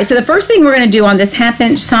 all right, so the first thing we're going to do on this 1/2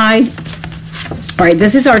 inch side, all right,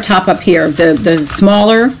 this is our top up here. The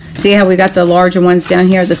smaller, see how we got the larger ones down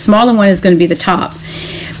here? The smaller one is going to be the top.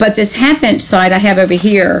 But this 1/2 inch side I have over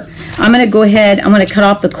here, I'm going to go ahead, I'm going to cut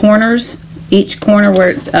off the corners, each corner where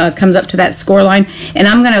it comes up to that score line, and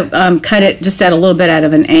I'm going to cut it just at a little bit out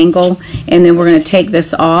of an angle, and then we're going to take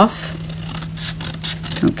this off.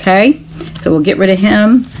 Okay, so we'll get rid of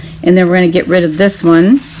him, and then we're going to get rid of this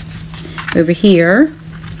one over here.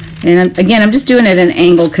 And again, I'm just doing it at an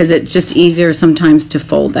angle because it's just easier sometimes to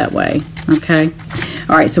fold that way. Okay,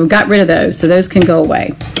 all right, so we got rid of those, so those can go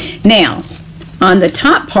away. Now, on the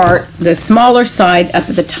top part, the smaller side up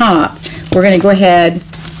at the top, we're going to go ahead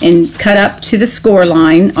and cut up to the score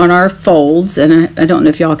line on our folds. And I don't know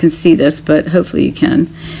if y'all can see this, but hopefully you can.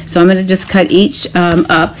 So I'm going to just cut each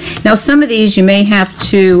up. Now, some of these you may have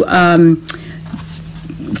to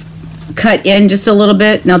cut in just a little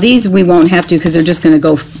bit. Now, these we won't have to because they're just going to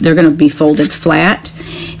go, they're going to be folded flat.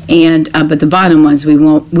 And but the bottom ones we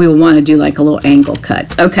will want to do like a little angle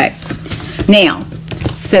cut. Okay. Now,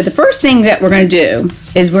 so the first thing that we're going to do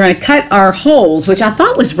is we're going to cut our holes, which I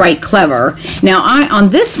thought was right clever. Now, on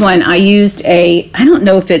this one, I used I don't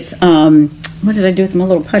know if it's, what did I do with my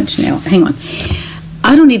little punch now? Hang on.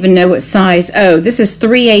 I don't even know what size. Oh, this is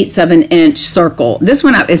 3/8 of an inch circle. This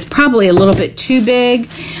one is probably a little bit too big.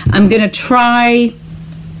 I'm going to try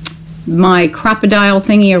my crocodile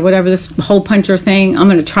thingy or whatever, this hole puncher thing. I'm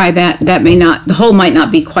going to try that. That may not, the hole might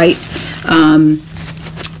not be quite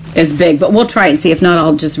as big, but we'll try it and see. If not,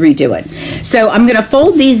 I'll just redo it. So I'm going to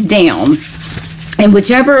fold these down, and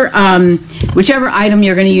whichever item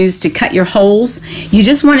you're going to use to cut your holes, you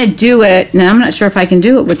just want to do it. Now, I'm not sure if I can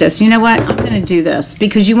do it with this. You know what? I'm going to do this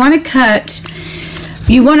because you want to cut,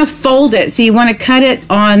 you want to fold it. So you want to cut it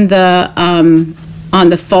on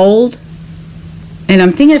the fold. And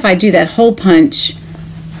I'm thinking if I do that hole punch,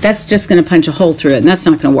 that's just going to punch a hole through it, and that's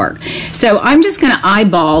not going to work. So I'm just going to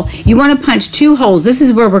eyeball. You want to punch 2 holes. This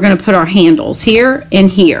is where we're going to put our handles, here and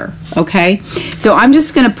here, okay? So I'm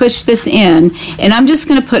just going to push this in, and I'm just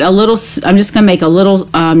going to put a little, I'm just going to make a little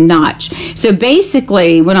notch. So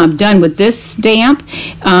basically, when I'm done with this stamp,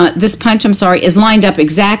 this punch, I'm sorry, is lined up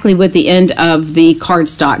exactly with the end of the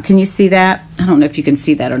cardstock. Can you see that? I don't know if you can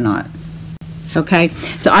see that or not. Okay,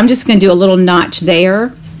 so I'm just going to do a little notch there.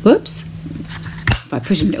 Whoops. By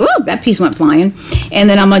pushing, oh, that piece went flying. And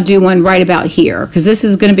then I'm going to do one right about here, because this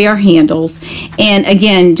is going to be our handles. And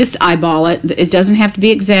again, just eyeball it. It doesn't have to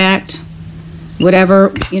be exact.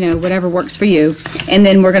 Whatever, you know, whatever works for you. And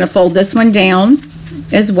then we're going to fold this one down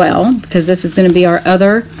as well, because this is going to be our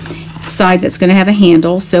other side that's going to have a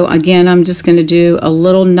handle. So again, I'm just going to do a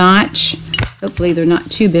little notch. Hopefully they're not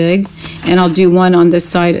too big. And I'll do one on this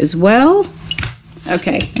side as well.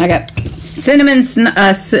 Okay, I got cinnamon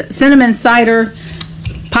cider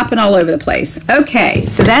popping all over the place. Okay,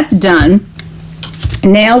 so that's done.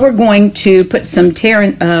 Now we're going to put some tear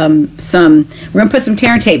tape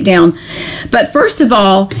down. But first of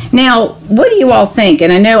all, now what do you all think?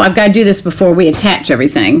 And I know I've got to do this before we attach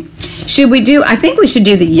everything. Should we do? I think we should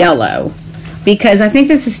do the yellow, because I think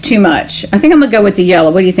this is too much. I think I'm gonna go with the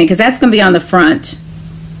yellow. What do you think? Because that's gonna be on the front.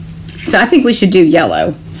 So I think we should do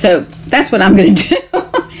yellow. So that's what I'm going to do.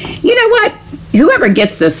 You know what? Whoever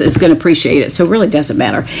gets this is going to appreciate it, so it really doesn't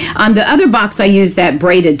matter. On the other box, I used that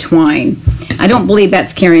braided twine. I don't believe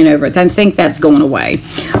that's carrying over. I think that's going away.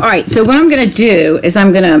 All right, so what I'm going to do is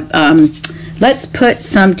I'm going to, let's put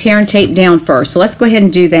some tear and tape down first. So let's go ahead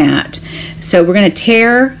and do that. So we're going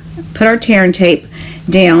to put our tear and tape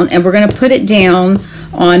down, and we're going to put it down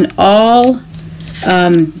on all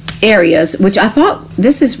areas, which I thought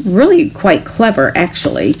this is really quite clever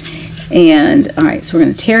actually. And all right, so we're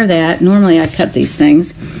going to tear that. Normally I cut these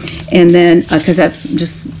things, and then because that's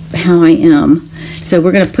just how I am. So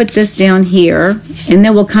we're going to put this down here, and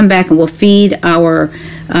then we'll come back and we'll feed our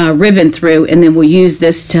ribbon through, and then we'll use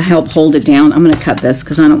this to help hold it down. I'm going to cut this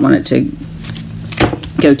because I don't want it to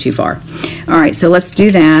go too far. All right, so let's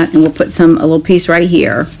do that, and we'll put a little piece right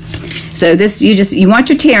here. So this, you want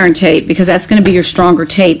your tear and tape, because that's going to be your stronger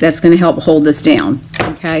tape that's going to help hold this down,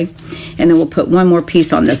 okay? And then we'll put one more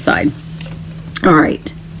piece on this side. All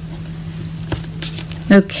right.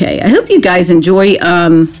 Okay, I hope you guys enjoy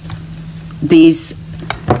these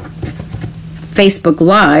Facebook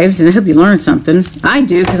Lives, and I hope you learned something. I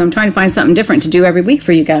do, because I'm trying to find something different to do every week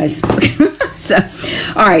for you guys. So,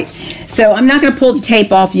 all right. So I'm not going to pull the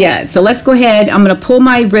tape off yet. So let's go ahead. I'm going to pull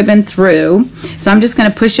my ribbon through. So I'm just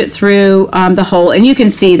going to push it through the hole. And you can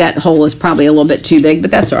see that hole is probably a little bit too big,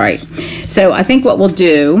 but that's all right. So I think what we'll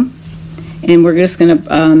do, and we're just going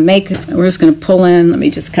to pull in. Let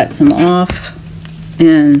me just cut some off,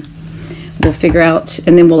 and we'll figure out,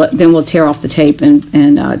 and then we'll tear off the tape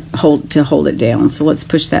and hold it down. So let's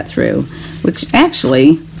push that through, which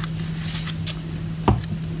actually,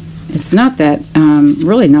 it's not that,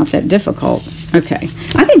 really not that difficult. Okay,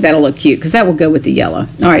 I think that'll look cute, because that will go with the yellow.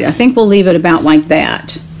 All right, I think we'll leave it about like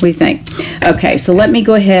that. What do you think? Okay, so let me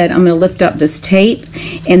go ahead. I'm going to lift up this tape,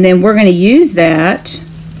 and then we're going to use that.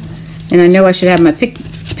 And I know I should have my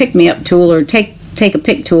pick-me-up tool, or take a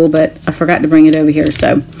pick tool, but I forgot to bring it over here,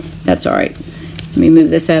 so that's all right. Let me move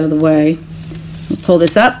this out of the way. Pull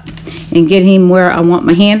this up and get him where I want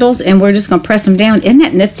my handles, and we're just going to press them down. Isn't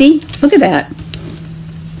that nifty? Look at that.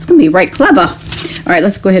 It's going to be right clever. All right,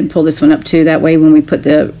 let's go ahead and pull this one up too. That way when we put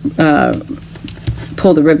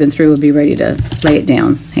pull the ribbon through, we'll be ready to lay it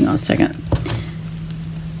down. Hang on a second.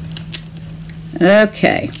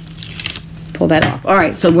 Okay. Pull that off. All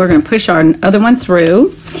right, so we're going to push our other one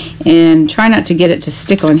through, and try not to get it to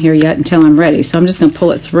stick on here yet until I'm ready. So I'm just going to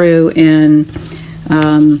pull it through, and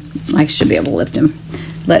I should be able to lift him.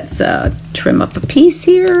 Let's trim up a piece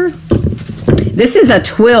here. This is a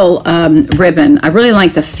twill ribbon. I really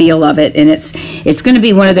like the feel of it, and it's going to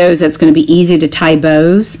be one of those that's going to be easy to tie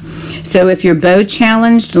bows. So if you're bow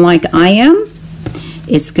challenged like I am,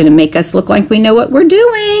 it's going to make us look like we know what we're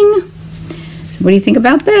doing. What do you think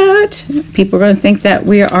about that? People are going to think that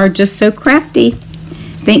we are just so crafty.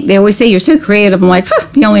 They always say you're so creative. I'm like, huh,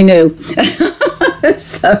 you only knew.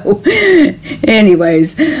 So,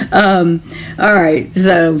 anyways, all right.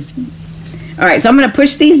 So I'm going to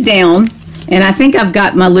push these down, and I think I've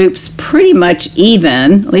got my loops pretty much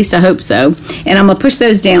even. At least I hope so. And I'm going to push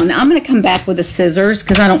those down. Now I'm going to come back with the scissors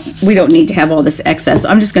because we don't need to have all this excess. So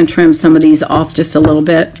I'm just going to trim some of these off just a little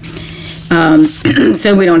bit.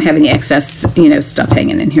 So we don't have any excess, stuff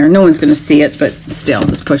hanging in here. No one's going to see it, but still,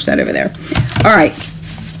 let's push that over there. All right.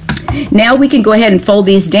 Now we can go ahead and fold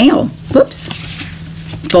these down. Whoops.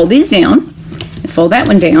 Fold these down. Fold that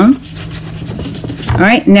one down. All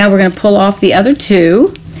right. Now we're going to pull off the other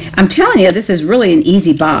two. I'm telling you, this is really an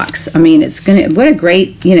easy box. I mean, what a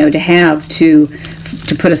great, to have to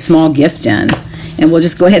put a small gift in. And we'll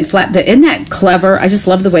just go ahead and flap that. Isn't that clever? I just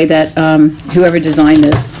love the way that whoever designed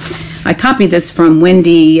this. I copied this from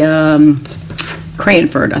Wendy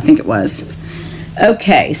Cranford, I think it was.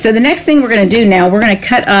 Okay, so the next thing we're going to do now, we're going to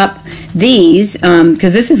cut up these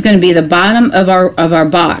because this is going to be the bottom of our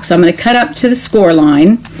box. So I'm going to cut up to the score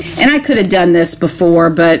line, and I could have done this before,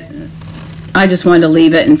 but I just wanted to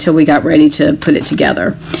leave it until we got ready to put it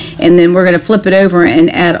together. And then we're going to flip it over and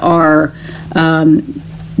add our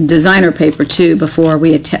designer paper too before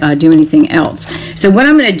we do anything else. So what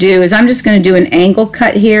I'm going to do is I'm just going to do an angle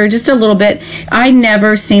cut here just a little bit. I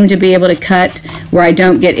never seem to be able to cut where I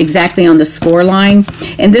don't get exactly on the score line,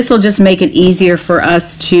 and this will just make it easier for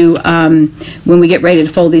us to when we get ready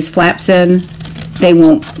to fold these flaps in, they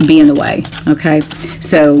won't be in the way. Okay,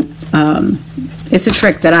 so it's a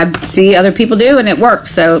trick that I see other people do and it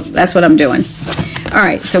works, so that's what I'm doing. All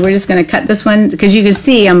right, so we're just going to cut this one because you can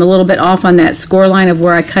see I'm a little bit off on that score line of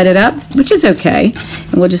where I cut it up, which is okay.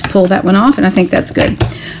 And we'll just pull that one off, and I think that's good.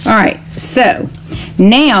 All right, so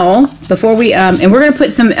now before we, and we're going to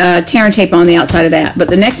put some tearing tape on the outside of that. But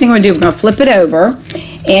the next thing we're going to do, we're going to flip it over,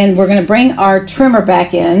 and we're going to bring our trimmer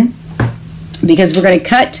back in because we're going to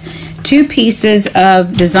cut 2 pieces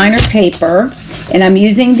of designer paper, and I'm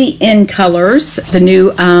using the In Colors, the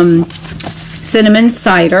new cinnamon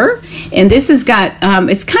cider, and this has got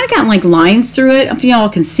it's kind of got like lines through it, if y'all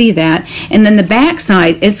can see that. And then the back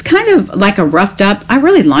side, it's kind of like a roughed up. I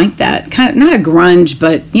really like that, kind of not a grunge,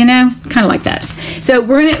 but kind of like that. So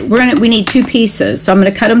we need 2 pieces, so I'm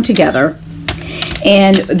going to cut them together,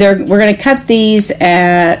 and we're going to cut these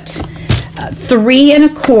at 3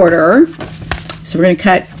 1/4. So we're going to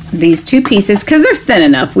cut these 2 pieces because they're thin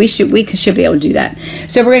enough. We should be able to do that.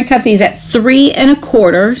 So we're going to cut these at 3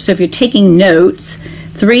 1/4. So if you're taking notes,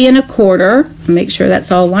 3 1/4. Make sure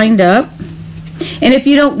that's all lined up. And if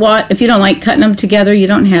you don't like cutting them together, you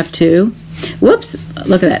don't have to. Whoops!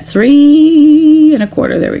 Look at that, 3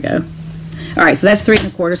 1/4. There we go. All right, so that's 3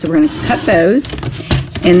 1/4. So we're going to cut those,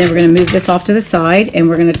 and then we're going to move this off to the side, and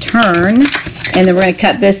we're going to turn, and then we're going to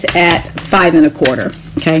cut this at 5 1/4.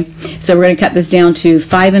 Okay, so we're going to cut this down to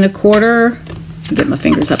 5 1/4. Get my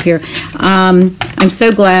fingers up here. I'm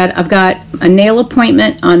so glad I've got a nail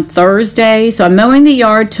appointment on Thursday, so I'm mowing the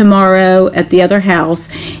yard tomorrow at the other house,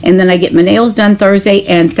 and then I get my nails done Thursday,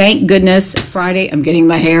 and thank goodness Friday I'm getting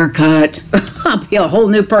my hair cut. I'll be a whole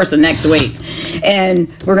new person next week, and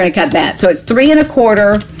we're going to cut that. So it's 3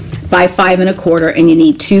 1/4 by 5 1/4, and you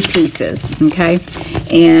need 2 pieces. Okay,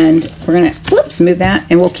 and we're gonna move that,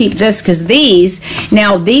 and we'll keep this because these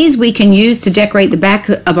we can use to decorate the back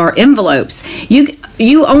of our envelopes.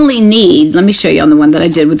 You only need, let me show you on the one that I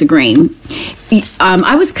did with the green.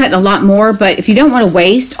 I was cutting a lot more, but if you don't want to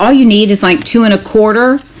waste, all you need is like 2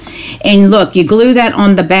 1/4. And look, you glue that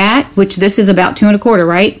on the back, which this is about 2 1/4,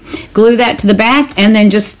 right? Glue that to the back, and then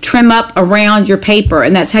just trim up around your paper,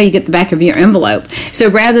 and that's how you get the back of your envelope. So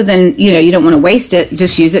rather than, you don't want to waste it,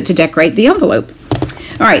 just use it to decorate the envelope.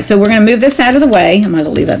 All right, so we're going to move this out of the way. I might as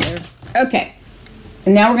well leave that there. Okay,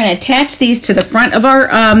 and now we're going to attach these to the front of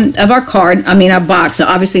our card. I mean, our box. So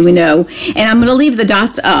obviously we know, and I'm going to leave the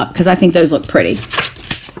dots up because I think those look pretty.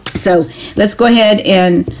 So let's go ahead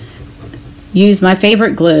and use my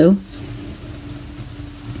favorite glue.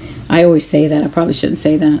 I always say that. I probably shouldn't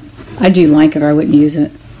say that. I do like it, or I wouldn't use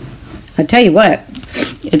it. I tell you what,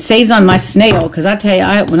 it saves on my snail, because I tell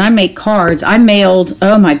you, when I make cards, I mailed,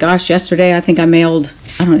 oh my gosh, yesterday I think I mailed,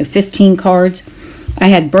 I don't know, 15 cards. I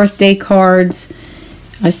had birthday cards.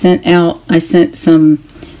 I sent some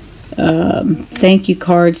thank you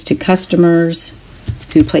cards to customers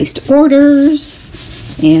who placed orders,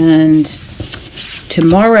 and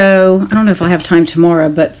tomorrow, I don't know if I'll have time tomorrow,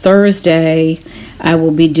 but Thursday I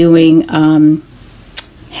will be doing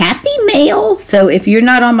Happy Mail. So if you're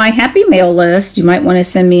not on my Happy Mail list, you might want to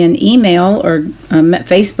send me an email or a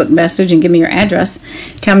Facebook message and give me your address.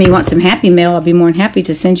 Tell me you want some Happy Mail. I'll be more than happy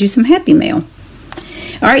to send you some Happy Mail.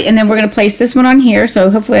 All right, and then we're going to place this one on here,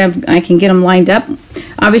 so hopefully I can get them lined up.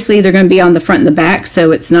 Obviously, they're going to be on the front and the back,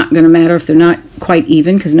 so it's not going to matter if they're not quite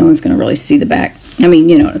even, because no one's going to really see the back. I mean,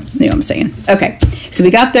 you know what I'm saying. Okay, so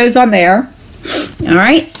we got those on there. All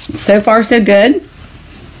right, so far so good.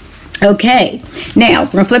 Okay, now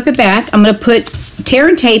we're going to flip it back. I'm going to put tear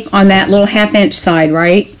and tape on that little 1/2 inch side,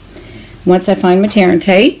 right? Once I find my tear and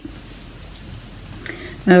tape.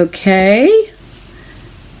 Okay.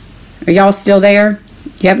 Are y'all still there?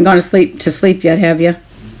 You haven't gone to sleep yet, have you?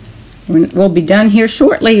 We'll be done here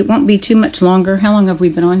shortly. It won't be too much longer. How long have we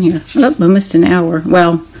been on here? Oh, almost an hour.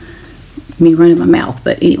 Well, me running my mouth,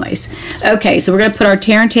 but anyways. Okay, so we're going to put our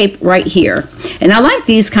tear and tape right here. And I like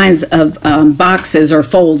these kinds of boxes or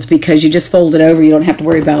folds because you just fold it over. You don't have to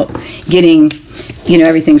worry about getting, you know,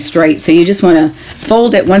 everything straight. So you just want to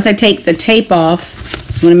fold it. Once I take the tape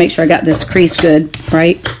off, I want to make sure I got this crease good,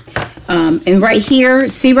 right? And right here,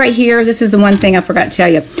 see right here, this is the one thing I forgot to tell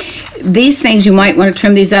you. These things, you might want to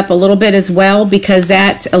trim these up a little bit as well because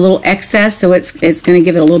that's a little excess, so it's going to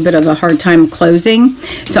give it a little bit of a hard time closing.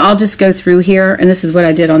 So I'll just go through here, and this is what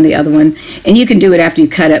I did on the other one. And you can do it after you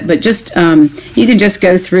cut it, but just you can just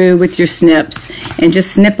go through with your snips and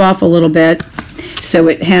just snip off a little bit so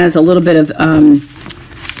it has a little bit of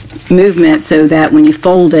movement so that when you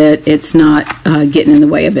fold it, it's not getting in the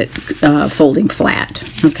way of it folding flat.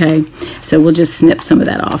 Okay, so we'll just snip some of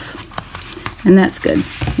that off, and that's good.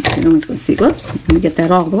 So no one's going to see. Whoops, let me get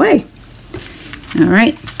that all the way. All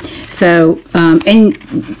right. So, and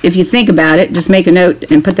if you think about it, just make a note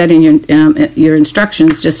and put that in your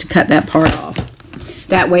instructions just to cut that part off.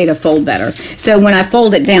 That way it'll fold better. So when I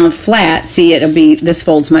fold it down flat, see, this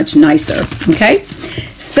folds much nicer. Okay.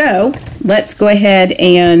 So let's go ahead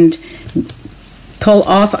and pull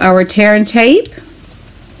off our tear and tape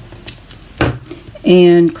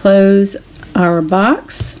and close our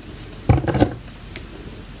box.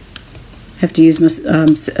 Have to use my,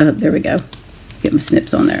 there we go. Get my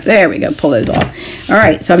snips on there. There we go, pull those off. All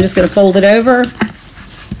right, so I'm just gonna fold it over,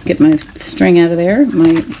 get my string out of there,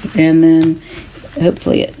 and then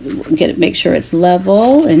hopefully make sure it's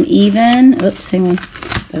level and even. Oops, hang on.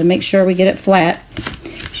 Gotta make sure we get it flat.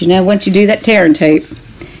 You know, once you do that tear and tape,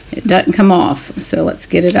 it doesn't come off. So let's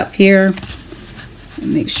get it up here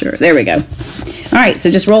and make sure. There we go. All right, so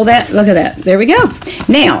just roll that. Look at that. There we go.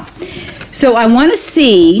 Now, so I want to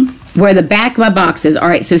see where the back of my box is. All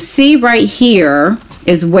right, so see right here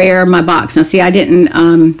is where my box. Now, see, I didn't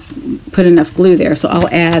put enough glue there, so I'll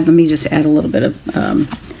add. Let me just add a little bit of.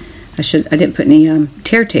 I didn't put any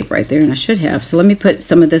tear tape right there, and I should have. So let me put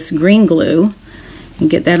some of this green glue and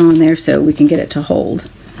get that on there so we can get it to hold.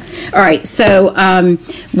 All right, so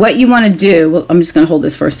what you want to do, well, I'm just going to hold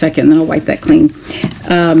this for a second, and then I'll wipe that clean.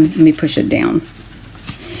 Let me push it down.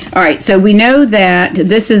 All right, so we know that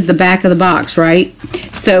this is the back of the box, right?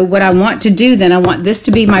 So what I want to do then, I want this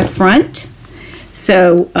to be my front.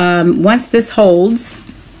 So once this holds,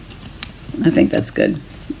 I think that's good.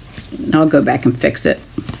 I'll go back and fix it.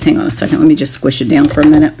 Hang on a second, let me just squish it down for a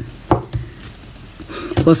minute.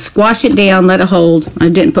 We'll squash it down, let it hold. I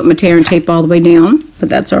didn't put my tear and tape all the way down, but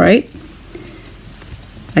that's all right.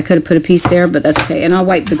 I could have put a piece there, but that's okay. And I'll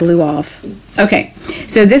wipe the glue off. Okay,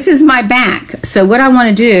 so this is my back. So what I want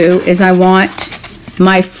to do is I want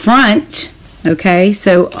my front, okay?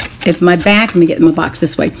 So if my back, let me get my box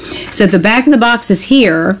this way. So if the back of the box is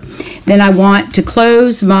here, then I want to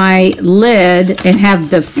close my lid and have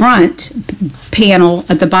the front panel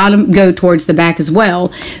at the bottom go towards the back as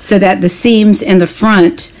well, so that the seams in the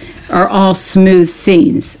front are all smooth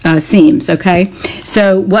seams, okay?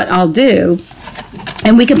 So what I'll do,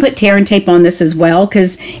 and we can put tear and tape on this as well,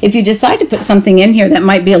 because if you decide to put something in here that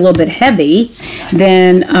might be a little bit heavy,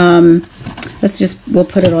 then we'll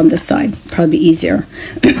put it on this side, probably be easier.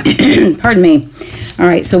 Pardon me. All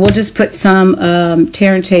right, so we'll just put some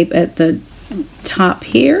tear and tape at the top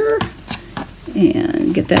here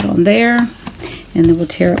and get that on there, and then we'll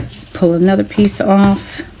pull another piece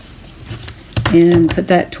off and put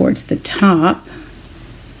that towards the top,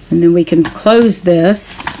 and then we can close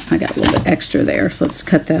this. I got a little bit extra there, so let's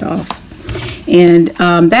cut that off. And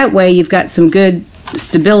that way you've got some good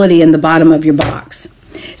stability in the bottom of your box.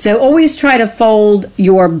 So always try to fold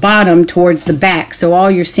your bottom towards the back so all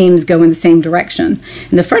your seams go in the same direction.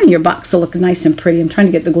 And the front of your box will look nice and pretty. I'm trying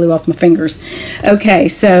to get the glue off my fingers. Okay,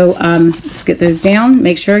 so let's get those down.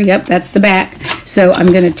 Make sure, yep, that's the back. So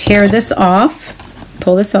I'm going to tear this off,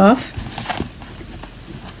 pull this off.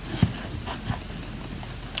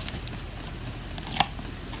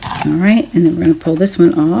 All right, and then we're going to pull this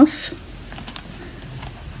one off.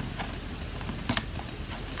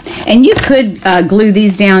 And you could glue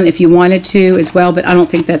these down if you wanted to as well, but I don't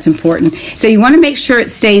think that's important. So you want to make sure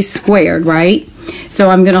it stays squared, right? So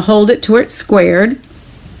I'm going to hold it to where it's squared.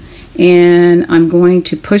 And I'm going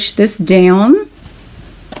to push this down.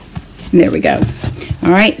 And there we go. All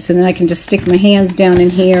right, so then I can just stick my hands down in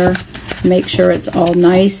here, make sure it's all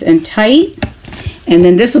nice and tight. And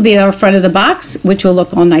then this will be our front of the box, which will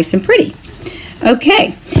look all nice and pretty.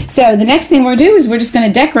 Okay, so the next thing we're going to do is we're just going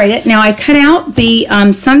to decorate it. Now I cut out the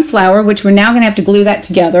sunflower, which we're now going to have to glue that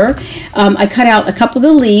together. I cut out a couple of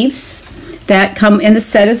the leaves that come in the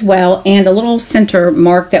set as well, and a little center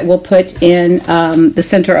mark that we'll put in the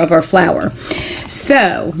center of our flower.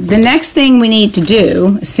 So the next thing we need to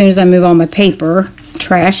do, as soon as I move all my paper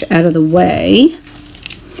trash out of the way,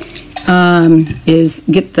 is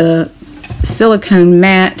get the silicone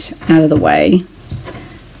mat out of the way.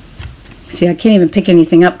 See, I can't even pick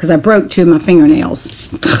anything up because I broke 2 of my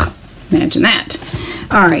fingernails. Imagine that.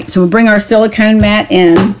 All right, so we'll bring our silicone mat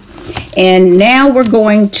in. And now we're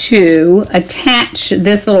going to attach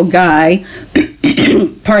this little guy,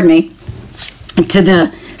 pardon me, to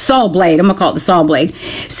the saw blade. I'm going to call it the saw blade.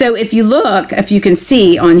 So if you look, if you can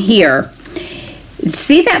see on here,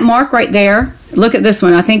 see that mark right there? Look at this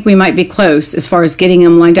one. I think we might be close as far as getting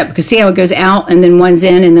them lined up, because see how it goes out and then one's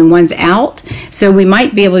in and then one's out? So we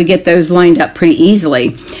might be able to get those lined up pretty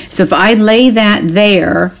easily. So if I lay that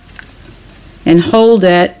there and hold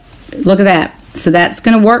it, look at that. So that's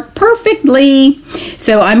going to work perfectly.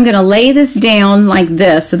 So I'm going to lay this down like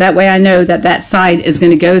this, so that way I know that that side is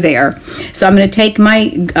going to go there. So I'm going to take my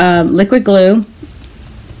liquid glue,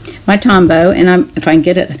 my Tombow, and if I can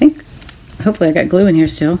get it, I think, hopefully I got glue in here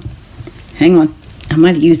still. Hang on, I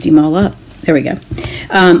might have used them all up. There we go.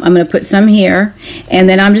 I'm going to put some here, and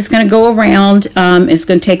then I'm just going to go around. It's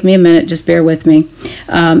going to take me a minute, just bear with me.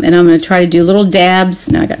 And I'm going to try to do little dabs.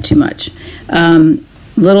 No, I got too much.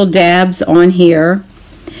 Little dabs on here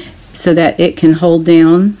so that it can hold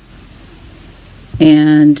down,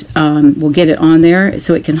 and we'll get it on there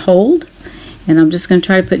so it can hold. And I'm just going to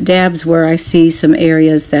try to put dabs where I see some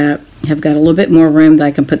areas that have got a little bit more room that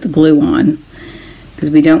I can put the glue on, because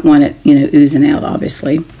we don't want it, you know, oozing out,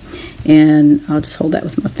 obviously. And I'll just hold that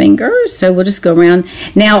with my fingers. So we'll just go around.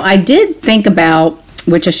 Now, I did think about,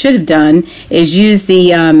 which I should have done, is use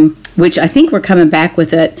the, which I think we're coming back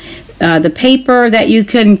with it, the paper that you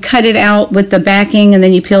can cut it out with the backing, and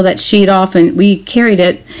then you peel that sheet off. And we carried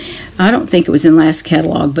it, I don't think it was in last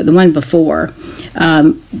catalog, but the one before.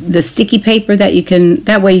 The sticky paper that you can,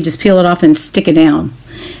 that way you just peel it off and stick it down.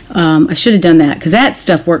 I should have done that, because that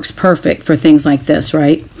stuff works perfect for things like this,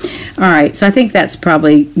 right? All right, so I think that's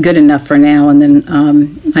probably good enough for now, and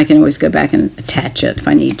then I can always go back and attach it if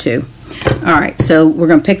I need to. All right, so we're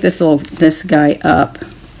going to pick this guy up,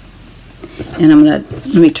 and let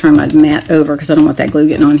me turn my mat over because I don't want that glue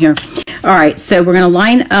getting on here. All right, so we're going to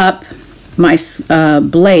line up my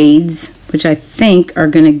blades, which I think are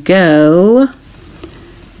going to go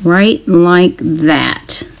right like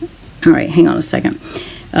that. All right, hang on a second.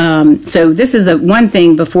 So this is the one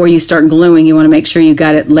thing before you start gluing, you want to make sure you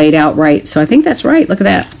got it laid out right. So I think that's right. Look at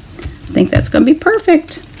that. I think that's going to be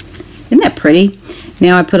perfect. Isn't that pretty?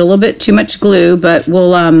 Now I put a little bit too much glue, but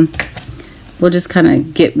we'll just kind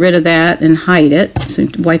of get rid of that and hide it. So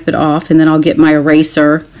wipe it off, and then I'll get my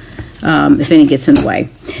eraser if any gets in the way.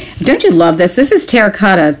 Don't you love this? This is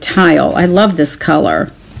terracotta tile. I love this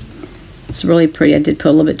color. It's really pretty. I did put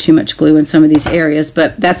a little bit too much glue in some of these areas,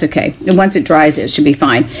 but that's okay. And once it dries, it should be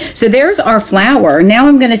fine. So there's our flower. Now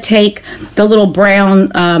I'm going to take the little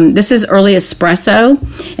brown, this is Early Espresso.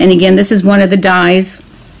 And again, this is one of the dyes.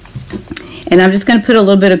 And I'm just going to put a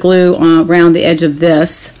little bit of glue around the edge of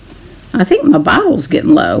this. I think my bottle's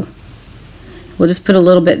getting low. We'll just put a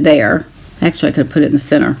little bit there. Actually, I could put it in the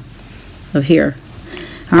center of here.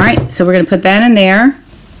 All right, so we're going to put that in there.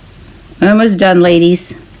 Almost done,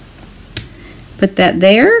 ladies. Put that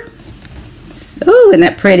there. Oh, isn't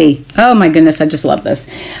that pretty? Oh my goodness, I just love this.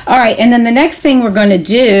 All right, and then the next thing we're going to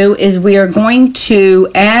do is we are going to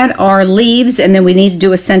add our leaves, and then we need to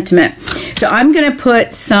do a sentiment. So I'm going to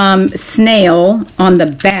put some snail on the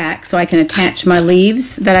back so I can attach my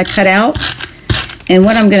leaves that I cut out. And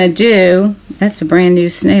what I'm going to do, that's a brand new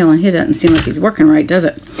snail, and he doesn't seem like he's working right, does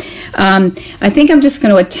it? I think I'm just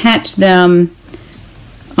going to attach them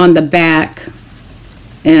on the back.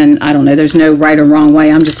 And I don't know, there's no right or wrong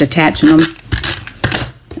way. I'm just attaching them.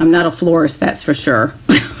 I'm not a florist, that's for sure.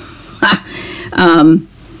 Let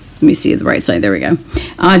me see the right side. There we go.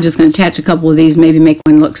 I'm just going to attach a couple of these, maybe make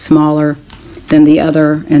one look smaller than the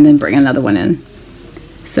other, and then bring another one in.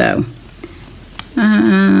 So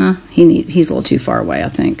He's a little too far away, I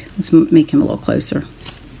think. Let's make him a little closer.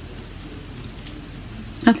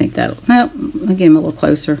 I think that'll, no, I'll get him a little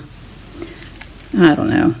closer. I don't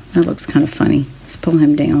know. That looks kind of funny. Let's pull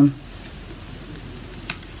him down.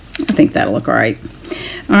 I think that'll look all right.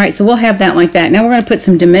 All right, so we'll have that like that. Now we're going to put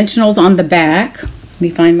some dimensionals on the back. Let me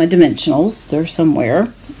find my dimensionals. They're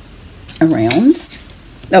somewhere around.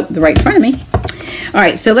 Oh, they're right in front of me. All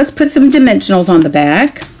right, so let's put some dimensionals on the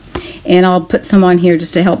back. And I'll put some on here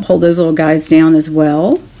just to help hold those little guys down as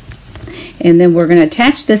well. And then we're going to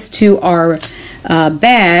attach this to our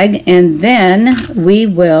bag, and then we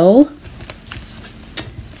will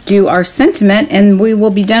do our sentiment, and we will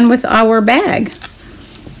be done with our bag.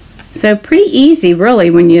 So pretty easy, really,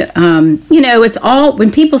 when you, you know, it's all, when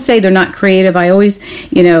people say they're not creative, I always,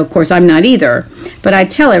 you know, of course, I'm not either. But I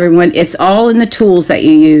tell everyone, it's all in the tools that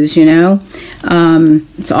you use, you know.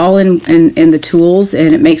 It's all in the tools,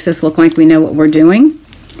 and it makes us look like we know what we're doing.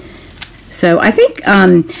 So I think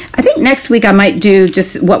next week I might do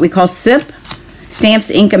just what we call SIP, stamps,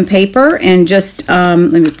 ink, and paper, and just, let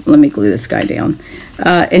me glue this guy down.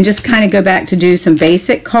 And just kind of go back to do some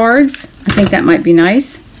basic cards. I think that might be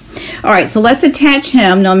nice. All right, so let's attach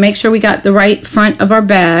him. Now make sure we got the right front of our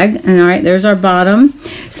bag. And all right, there's our bottom.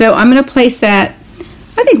 So I'm going to place that,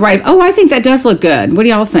 I think right, oh, I think that does look good. What do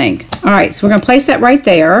y'all think? All right, so we're going to place that right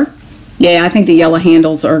there. Yeah, I think the yellow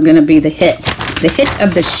handles are going to be the hit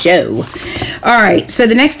of the show. All right, so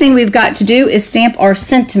the next thing we've got to do is stamp our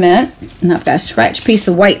sentiment. And I've got a scratch piece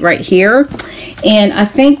of white right here. And I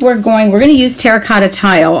think we're going to use terracotta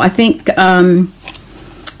tile. I think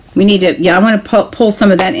we need to, yeah, I want to pull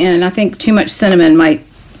some of that in. I think too much cinnamon might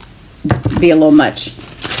be a little much.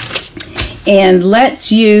 And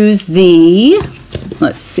let's use the,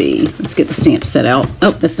 let's see, let's get the stamp set out.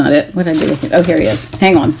 Oh, that's not it. What did I do with it? Oh, here he is.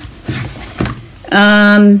 Hang on.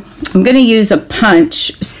 I'm going to use a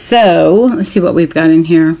punch, so let's see what we've got in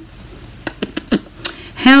here.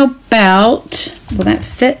 How about, will that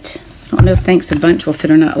fit? I don't know if Thanks a Bunch will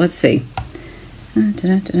fit or not. Let's see.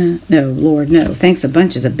 No, Lord, no. Thanks a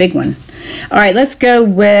Bunch is a big one. All right, let's go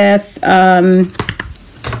with Know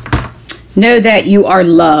That You Are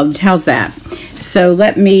Loved. How's that? So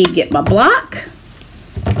let me get my block.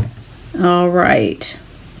 All right.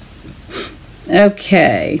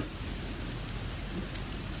 Okay.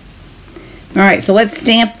 All right, so let's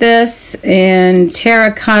stamp this in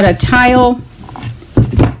terracotta tile,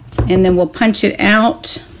 and then we'll punch it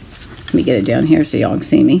out. Let me get it down here so y'all can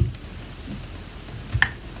see me.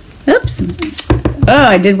 Oops. Oh,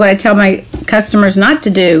 I did what I tell my customers not to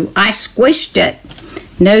do. I squished it.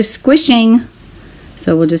 No squishing.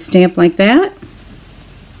 So we'll just stamp like that.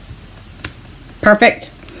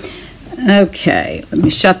 Perfect. Okay, let me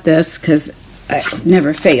shut this because it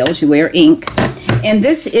never fails. You wear ink. And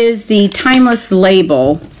this is the Timeless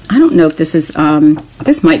label. I don't know if this is,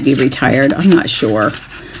 this might be retired. I'm not sure.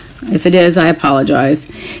 If it is, I apologize.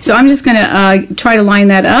 So I'm just going to try to line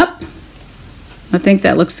that up. I think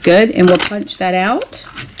that looks good. And we'll punch that out.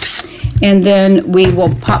 And then we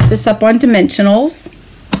will pop this up on dimensionals.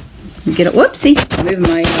 Get it, whoopsie, I'm moving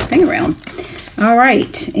my thing around. All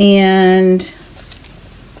right, and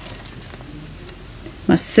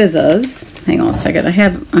my scissors. Hang on a second. I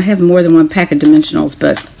have more than one pack of dimensionals,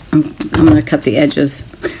 but I'm going to cut the edges.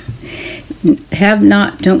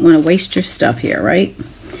 Don't want to waste your stuff here, right?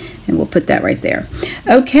 And we'll put that right there.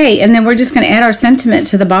 Okay, and then we're just going to add our sentiment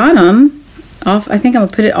to the bottom. I think I'm going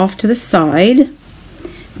to put it off to the side.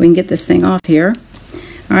 We can get this thing off here.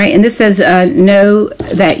 All right, and this says, know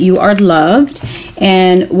that you are loved.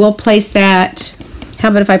 And we'll place that, how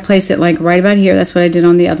about if I place it like right about here? That's what I did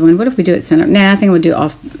on the other one. What if we do it centered? Nah, I think I'm going to do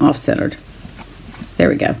off-centered. There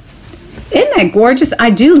we go. Isn't that gorgeous? I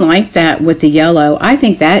do like that with the yellow. I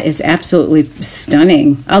think that is absolutely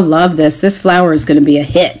stunning. I love this. This flower is going to be a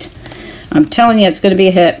hit. I'm telling you, it's going to be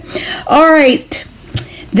a hit. All right.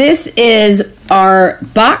 This is our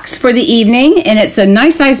box for the evening, and it's a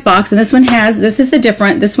nice size box. And this one has, this is the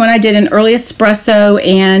different. This one I did in Early Espresso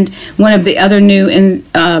and one of the other new in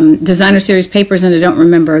Designer Series papers, and I don't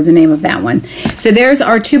remember the name of that one. So there's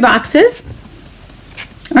our two boxes.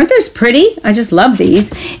 Aren't those pretty? I just love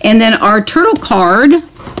these. And then our turtle card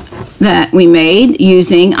that we made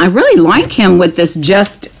using, I really like him with this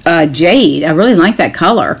just jade. I really like that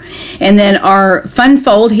color. And then our fun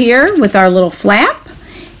fold here with our little flap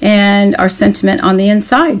and our sentiment on the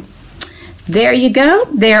inside. There you go.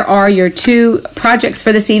 There are your two projects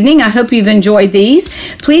for this evening. I hope you've enjoyed these.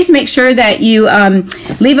 Please make sure that you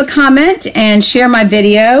leave a comment and share my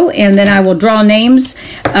video, and then I will draw names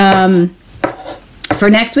for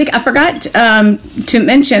next week. I forgot to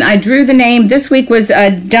mention, I drew the name. This week was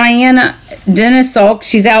Diana Dennis Salk.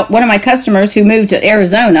 She's out, one of my customers who moved to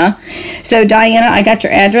Arizona. So Diana, I got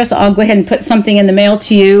your address. I'll go ahead and put something in the mail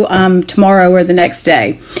to you tomorrow or the next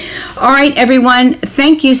day. All right, everyone,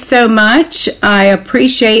 thank you so much. I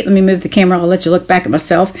appreciate, let me move the camera, I'll let you look back at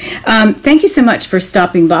myself. Thank you so much for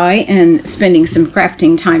stopping by and spending some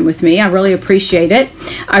crafting time with me. I really appreciate it.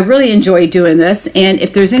 I really enjoy doing this, and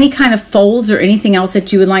if there's any kind of folds or anything else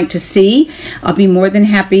that you would like to see, I'll be more than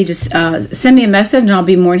happy to send me a message, and I'll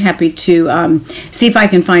be more than happy to see if I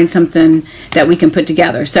can find something that we can put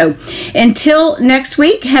together. So until next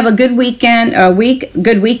week, have a good weekend,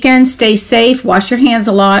 good weekend. Stay safe, wash your hands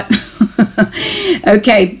a lot.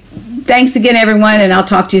 Okay, thanks again, everyone, and I'll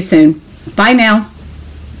talk to you soon. Bye now.